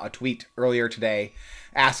 sent out a tweet earlier today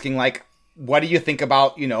asking, like, what do you think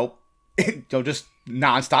about, just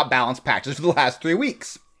nonstop balance patches for the last 3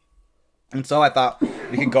 weeks? And so I thought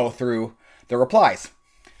we could go through the replies.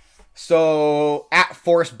 So, at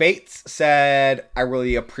Force Bates said, I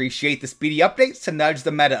really appreciate the speedy updates to nudge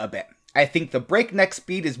the meta a bit. I think the breakneck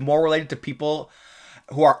speed is more related to people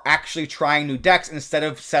who are actually trying new decks instead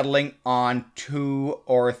of settling on 2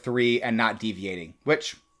 or 3 and not deviating,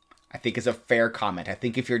 which I think is a fair comment. I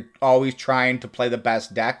think if you're always trying to play the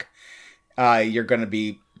best deck, you're going to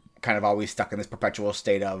be kind of always stuck in this perpetual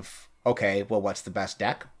state of, okay, well, what's the best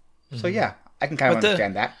deck? Mm-hmm. So yeah, I can kind of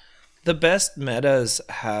understand that. The best metas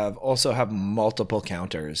also have multiple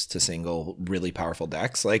counters to single really powerful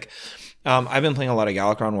decks. Like, I've been playing a lot of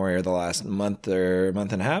Galakron Warrior the last month or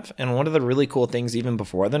month and a half, and one of the really cool things, even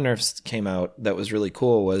before the nerfs came out, that was really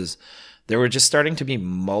cool was there were just starting to be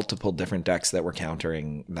multiple different decks that were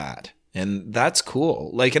countering that. And that's cool.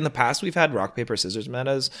 Like in the past, we've had rock, paper, scissors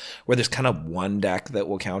metas where there's kind of one deck that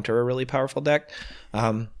will counter a really powerful deck.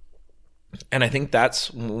 And I think that's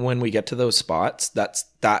when we get to those spots,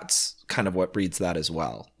 that's kind of what breeds that as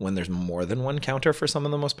well. When there's more than one counter for some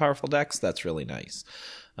of the most powerful decks, that's really nice.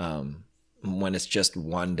 When it's just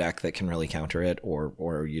one deck that can really counter it,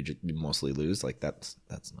 or you mostly lose, like that's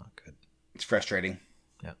not good. It's frustrating.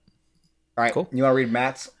 Yeah. All right, cool. You want to read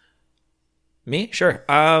Matt's? Me? Sure.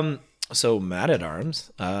 So Matt at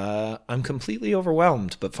Arms, I'm completely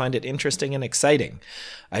overwhelmed, but find it interesting and exciting.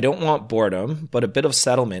 I don't want boredom, but a bit of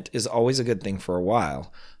settlement is always a good thing for a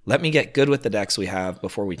while. Let me get good with the decks we have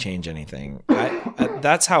before we change anything.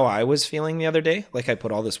 That's how I was feeling the other day. Like I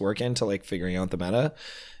put all this work into like figuring out the meta,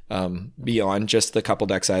 beyond just the couple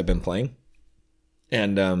decks I've been playing.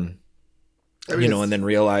 And, and then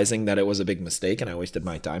realizing that it was a big mistake and I wasted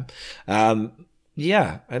my time.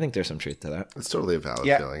 Yeah, I think there's some truth to that. It's totally a valid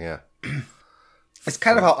feeling, yeah. It's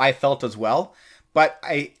kind of how I felt as well, but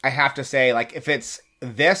I have to say, like, if it's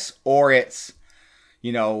this or it's,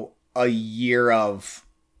 a year of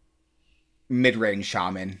mid-range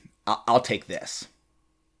shaman, I'll take this.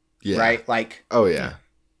 Yeah. Right? Like, oh yeah.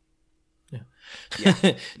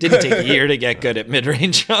 Didn't take a year to get good at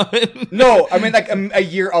mid-range shaman. No, I mean, like, a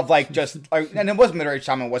year of, like, just, and it wasn't mid-range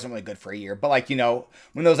shaman wasn't really good for a year, but, like,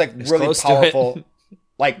 when those, like, really powerful,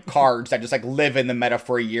 like, cards that just, like, live in the meta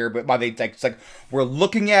for a year, but by they, like, it's like, we're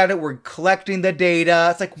looking at it, we're collecting the data.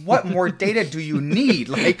 It's like, what more data do you need?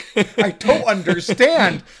 Like, I don't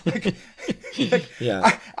understand. Like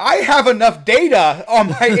yeah. I have enough data on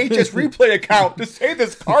my HS Replay account to say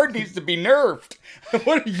this card needs to be nerfed.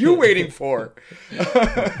 What are you waiting for?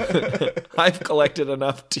 I've collected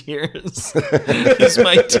enough tears. Use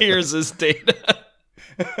my tears as data.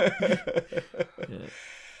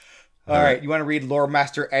 All right, you want to read Lore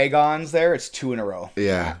Master Aegon's there? It's 2 in a row.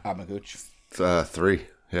 Yeah. Amagooch. 3.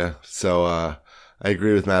 Yeah. So I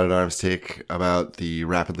agree with Matt at Arms' take about the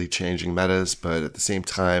rapidly changing metas, but at the same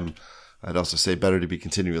time, I'd also say better to be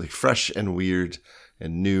continually fresh and weird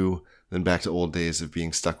and new than back to old days of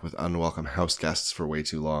being stuck with unwelcome house guests for way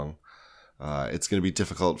too long. It's going to be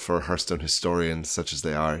difficult for Hearthstone historians, such as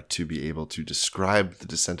they are, to be able to describe the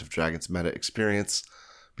Descent of Dragons meta experience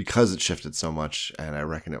because it shifted so much, and I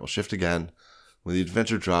reckon it will shift again when the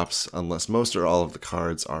adventure drops, unless most or all of the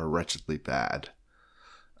cards are wretchedly bad.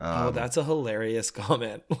 That's a hilarious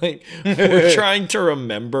comment. Like, we're trying to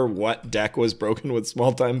remember what deck was broken with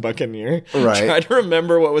Small Time Buccaneer. Right. Try to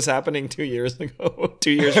remember what was happening 2 years ago.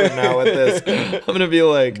 2 years from now with this. I'm going to be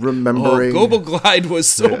like, Remembering- Global Glide was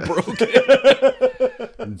so broken.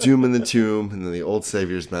 Doom in the Tomb, and then the Old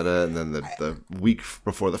Saviors meta, and then the week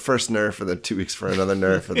before the first nerf, and then 2 weeks for another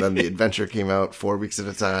nerf, and then the adventure came out 4 weeks at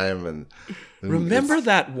a time, and Remember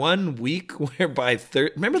that 1 week whereby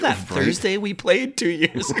remember that Thursday we played 2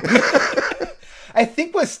 years ago? I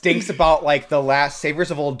think what stinks about like the last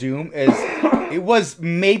Saviors of Old Doom is it was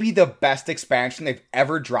maybe the best expansion they've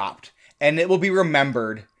ever dropped, and it will be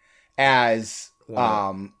remembered as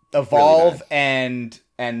Evolve and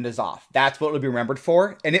N'Zoth. That's what it'll be remembered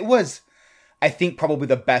for, and it was, I think, probably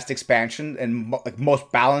the best expansion and like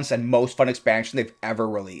most balanced and most fun expansion they've ever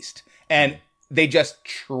released, and they just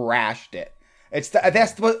trashed it.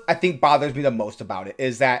 That's what I think bothers me the most about it,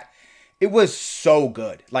 is that it was so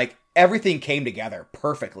good. Like, everything came together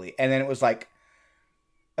perfectly, and then it was like,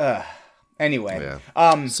 anyway.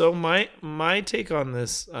 Yeah. So my take on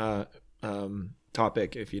this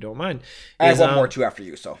topic, if you don't mind, I have is, one more too after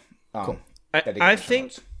you. So cool. I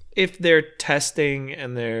think if they're testing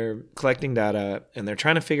and they're collecting data and they're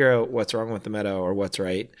trying to figure out what's wrong with the meta or what's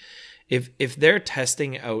right, if they're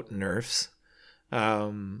testing out nerfs,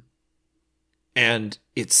 and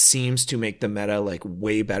it seems to make the meta like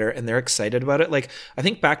way better and they're excited about it. Like, I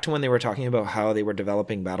think back to when they were talking about how they were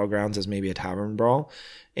developing Battlegrounds as maybe a tavern brawl,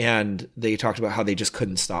 and they talked about how they just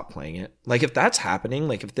couldn't stop playing it. Like, if that's happening,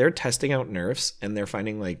 like if they're testing out nerfs and they're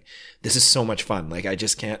finding like, this is so much fun, like I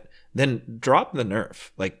just can't, then drop the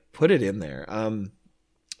nerf, like put it in there.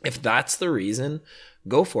 If that's the reason,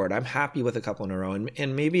 go for it. I'm happy with a couple in a row,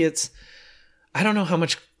 and maybe it's, I don't know how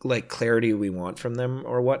much like clarity we want from them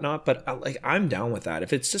or whatnot, but like I'm down with that.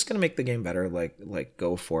 If it's just gonna make the game better, like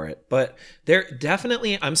go for it. But there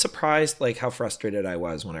definitely, I'm surprised like how frustrated I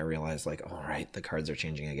was when I realized like, all right, the cards are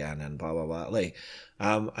changing again and blah blah blah. Like,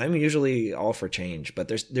 I'm usually all for change, but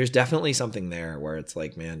there's definitely something there where it's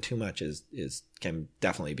like, man, too much is can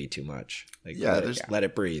definitely be too much. Like, Yeah, let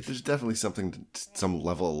it breathe. There's definitely some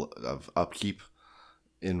level of upkeep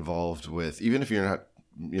involved with, even if you're not,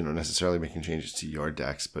 necessarily making changes to your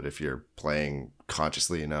decks, but if you're playing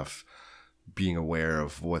consciously enough, being aware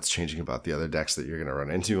of what's changing about the other decks that you're going to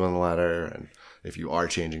run into on the ladder, and if you are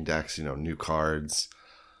changing decks, new cards,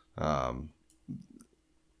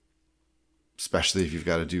 especially if you've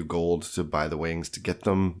got to do gold to buy the wings to get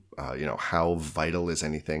them, how vital is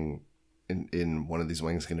anything in one of these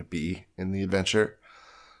wings going to be in the adventure?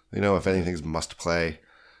 If anything's must play,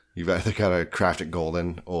 you've either got to craft it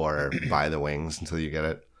golden or buy the wings until you get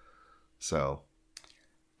it. So,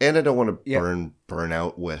 and I don't want to burn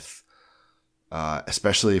out with,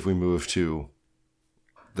 especially if we move to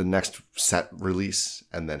the next set release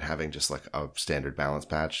and then having just like a standard balance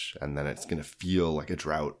patch, and then it's going to feel like a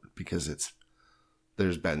drought because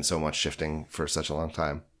there's been so much shifting for such a long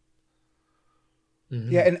time.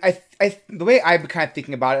 Mm-hmm. Yeah, and I the way I'm kind of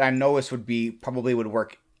thinking about it, I know this probably would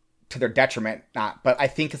work to their detriment, but I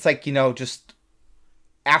think it's like, just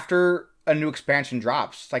after a new expansion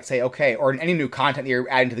drops, like say, okay, or any new content that you're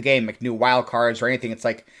adding to the game, like new wild cards or anything, it's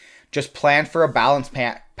like, just plan for a balance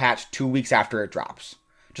patch 2 weeks after it drops.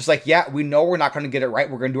 Just like, yeah, we know we're not going to get it right.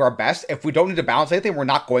 We're going to do our best. If we don't need to balance anything, we're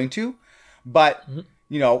not going to, but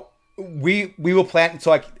we will plan.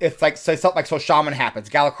 So like, if like, so something like, so Shaman happens,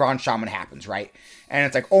 Galakron Shaman happens, right? And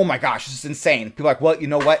it's like, oh my gosh, this is insane. People are like, well, you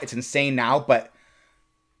know what? It's insane now, but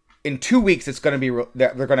in 2 weeks, it's going to be,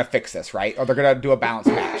 they're going to fix this, right? Or they're going to do a balance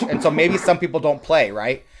patch. And so maybe some people don't play,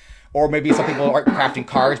 right? Or maybe some people aren't crafting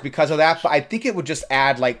cards because of that. But I think it would just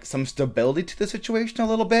add like some stability to the situation a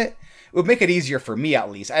little bit. It would make it easier for me,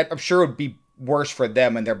 at least. I'm sure it would be worse for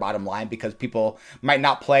them and their bottom line, because people might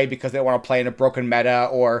not play because they don't want to play in a broken meta,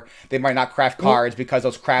 or they might not craft cards because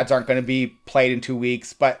those crafts aren't going to be played in 2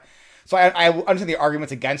 weeks. But so I understand the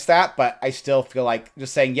arguments against that, but I still feel like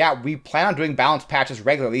just saying, yeah, we plan on doing balance patches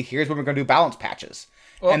regularly. Here's when we're going to do balance patches.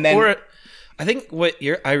 Well, and then, I think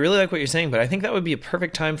I really like what you're saying, but I think that would be a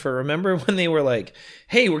perfect time for, remember when they were like,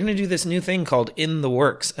 hey, we're going to do this new thing called In the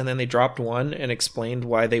Works, and then they dropped one and explained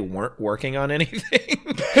why they weren't working on anything.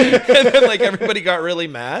 And then like everybody got really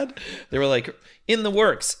mad. They were like, In the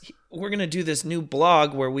Works, we're going to do this new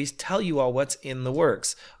blog where we tell you all what's in the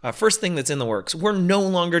works. First thing that's in the works, we're no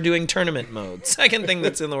longer doing tournament mode. Second thing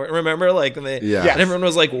that's in the works, remember? Like, and everyone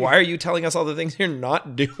was like, why are you telling us all the things you're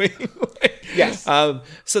not doing? yes.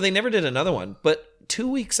 So they never did another one. But 2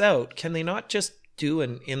 weeks out, can they not just do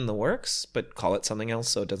an In the Works, but call it something else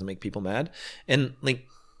so it doesn't make people mad? And like,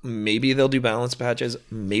 maybe they'll do balance patches,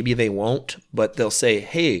 maybe they won't, but they'll say,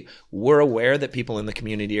 hey, we're aware that people in the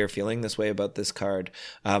community are feeling this way about this card.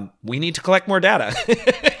 We need to collect more data.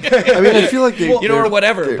 I mean, I feel like or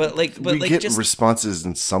whatever. But we get responses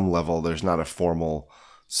in some level. There's not a formal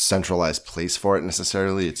centralized place for it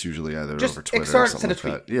necessarily. It's usually either just over Twitter Ixar or something like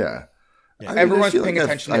that. Yeah. I mean, Everyone's feel paying like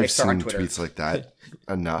attention to I've Ixar on seen Twitter. tweets like that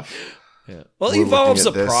enough. Yeah. Well, We're Evolve's a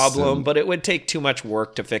looking at this problem, and- but it would take too much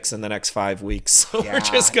work to fix in the next 5 weeks. So Yeah, we're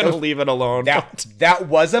just going to leave it alone. That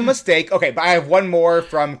was a mistake. Okay, but I have one more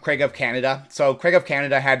from Craig of Canada. So Craig of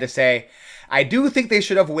Canada had to say, I do think they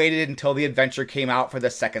should have waited until the adventure came out for the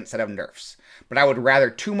second set of nerfs. But I would rather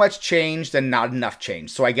too much change than not enough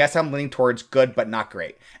change. So I guess I'm leaning towards good but not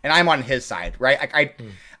great. And I'm on his side, right?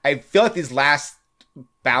 I feel like this last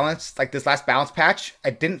balance patch,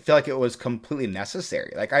 I didn't feel like it was completely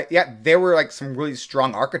necessary. There were like some really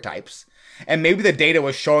strong archetypes. And maybe the data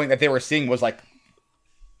was showing that they were seeing was like,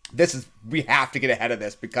 we have to get ahead of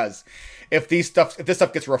this because if this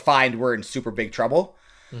stuff gets refined, we're in super big trouble.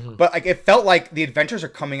 Mm-hmm. But like it felt like the adventures are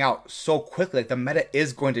coming out so quickly, like the meta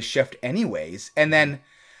is going to shift anyways. And then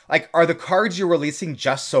like, are the cards you're releasing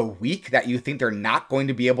just so weak that you think they're not going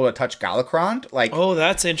to be able to touch Galakrond? Like, oh,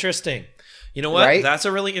 that's interesting. You know what? Right? That's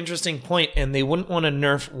a really interesting point, and they wouldn't want to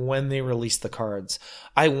nerf when they release the cards.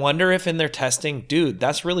 I wonder if in their testing, dude,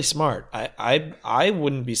 that's really smart. I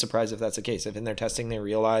wouldn't be surprised if that's the case. If in their testing they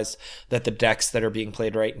realized that the decks that are being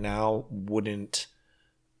played right now wouldn't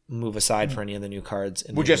move aside for any of the new cards.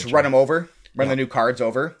 We'll just run them over, the new cards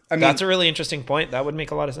over. I mean, that's a really interesting point. That would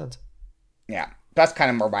make a lot of sense. Yeah, that's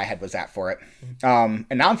kind of where my head was at for it. And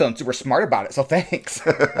now I'm feeling super smart about it, so thanks.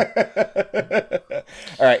 All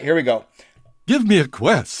right, here we go. Give me a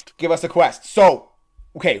quest. Give us a quest. So,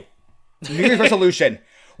 okay, New Year's resolution.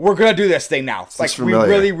 We're going to do this thing now. Like, we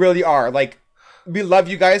really, really are. Like, we love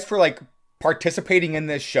you guys for, like, participating in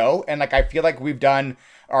this show. And, like, I feel like we've done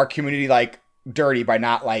our community, like, dirty by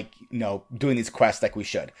not, like, doing these quests like we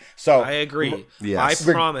should. So I agree. Yes.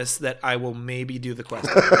 I promise that I will maybe do the quest.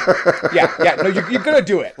 yeah. No, you're going to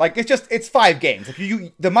do it. Like, it's 5 games. Like,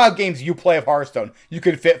 the amount of games you play of Hearthstone, you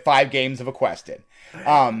could fit 5 games of a quest in.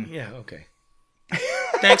 Yeah, okay.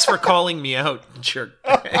 Thanks for calling me out, jerk.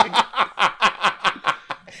 I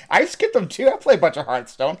skipped them too. I play a bunch of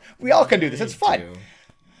Hearthstone. We all can do this. It's fun.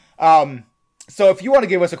 So if you want to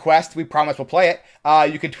give us a quest, we promise we'll play it.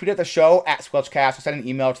 You can tweet at the show at SquelchCast or send an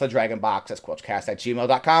email to the Dragon Box at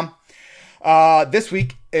squelchcast@gmail.com. This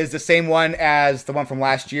week is the same one as the one from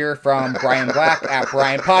last year from Brian Black at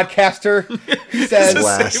Brian Podcaster. He says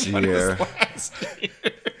last year.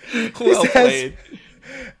 Well played.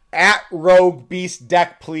 At Rogue Beast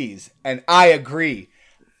deck, please. And I agree.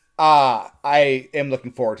 I am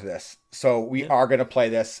looking forward to this. So we are going to play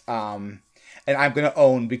this. And I'm going to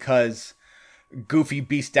own because goofy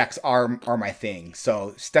beast decks are my thing.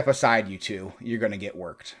 So step aside, you two. You're going to get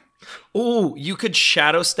worked. Ooh, you could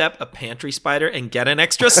shadow step a pantry spider and get an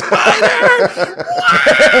extra spider.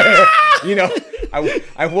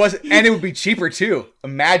 I was, and it would be cheaper too.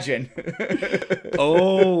 Imagine.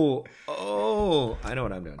 Oh, I know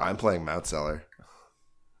what I'm doing. I'm playing Mount Seller.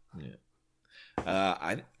 Yeah.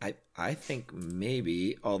 I think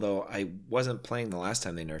maybe, although I wasn't playing the last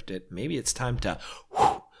time they nerfed it, maybe it's time to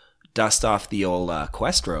dust off the old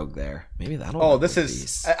quest rogue there. Maybe that'll. Oh, this is.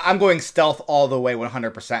 Beast. I'm going stealth all the way,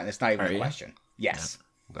 100%. And it's not even a question. Yes. Yeah.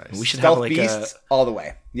 Nice. We should stealth have like beasts all the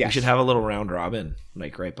way. Yes. We should have a little round robin,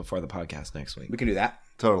 like right before the podcast next week. We can do that.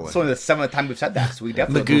 Totally. It's only the 7th time we've said that, so we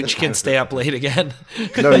definitely. Magooch can stay up late again.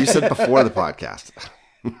 No, you said before the podcast.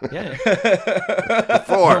 Yeah.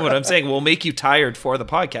 Before. What I'm saying, we'll make you tired for the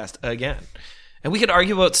podcast again, and we could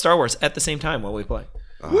argue about Star Wars at the same time while we play.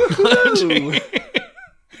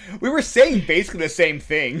 We were saying basically the same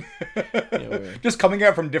thing, just coming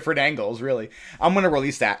at it from different angles. Really, I'm going to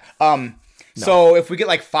release that. So if we get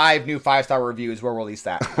like 5 new 5-star reviews, we'll release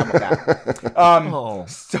that. How about that?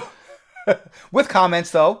 So, with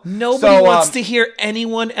comments though. Nobody wants to hear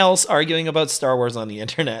anyone else arguing about Star Wars on the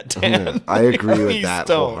internet, Dan. I agree with that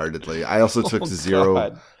don't. Wholeheartedly. I also took zero.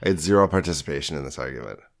 I had zero participation in this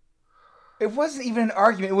argument. It wasn't even an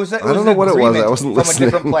argument. It was. I don't know what it was. I wasn't from listening.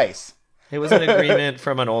 a different place. It was an agreement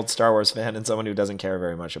from an old Star Wars fan and someone who doesn't care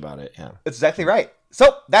very much about it. Yeah, that's exactly right.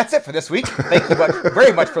 So that's it for this week. Thank you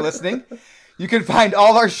very much for listening. You can find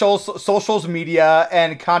all our socials media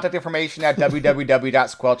and contact information at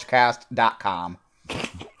www.squelchcast.com.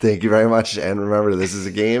 Thank you very much. And remember, this is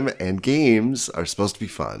a game, and games are supposed to be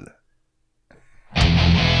fun.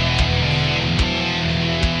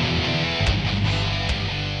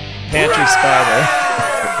 Pantry spider.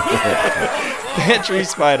 Pantry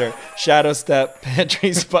Spider, Shadow Step,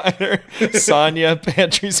 Pantry Spider, Sonya,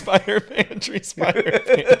 Pantry Spider, Pantry Spider,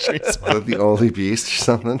 Pantry Is Spider. that the only beast or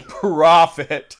something? Prophet.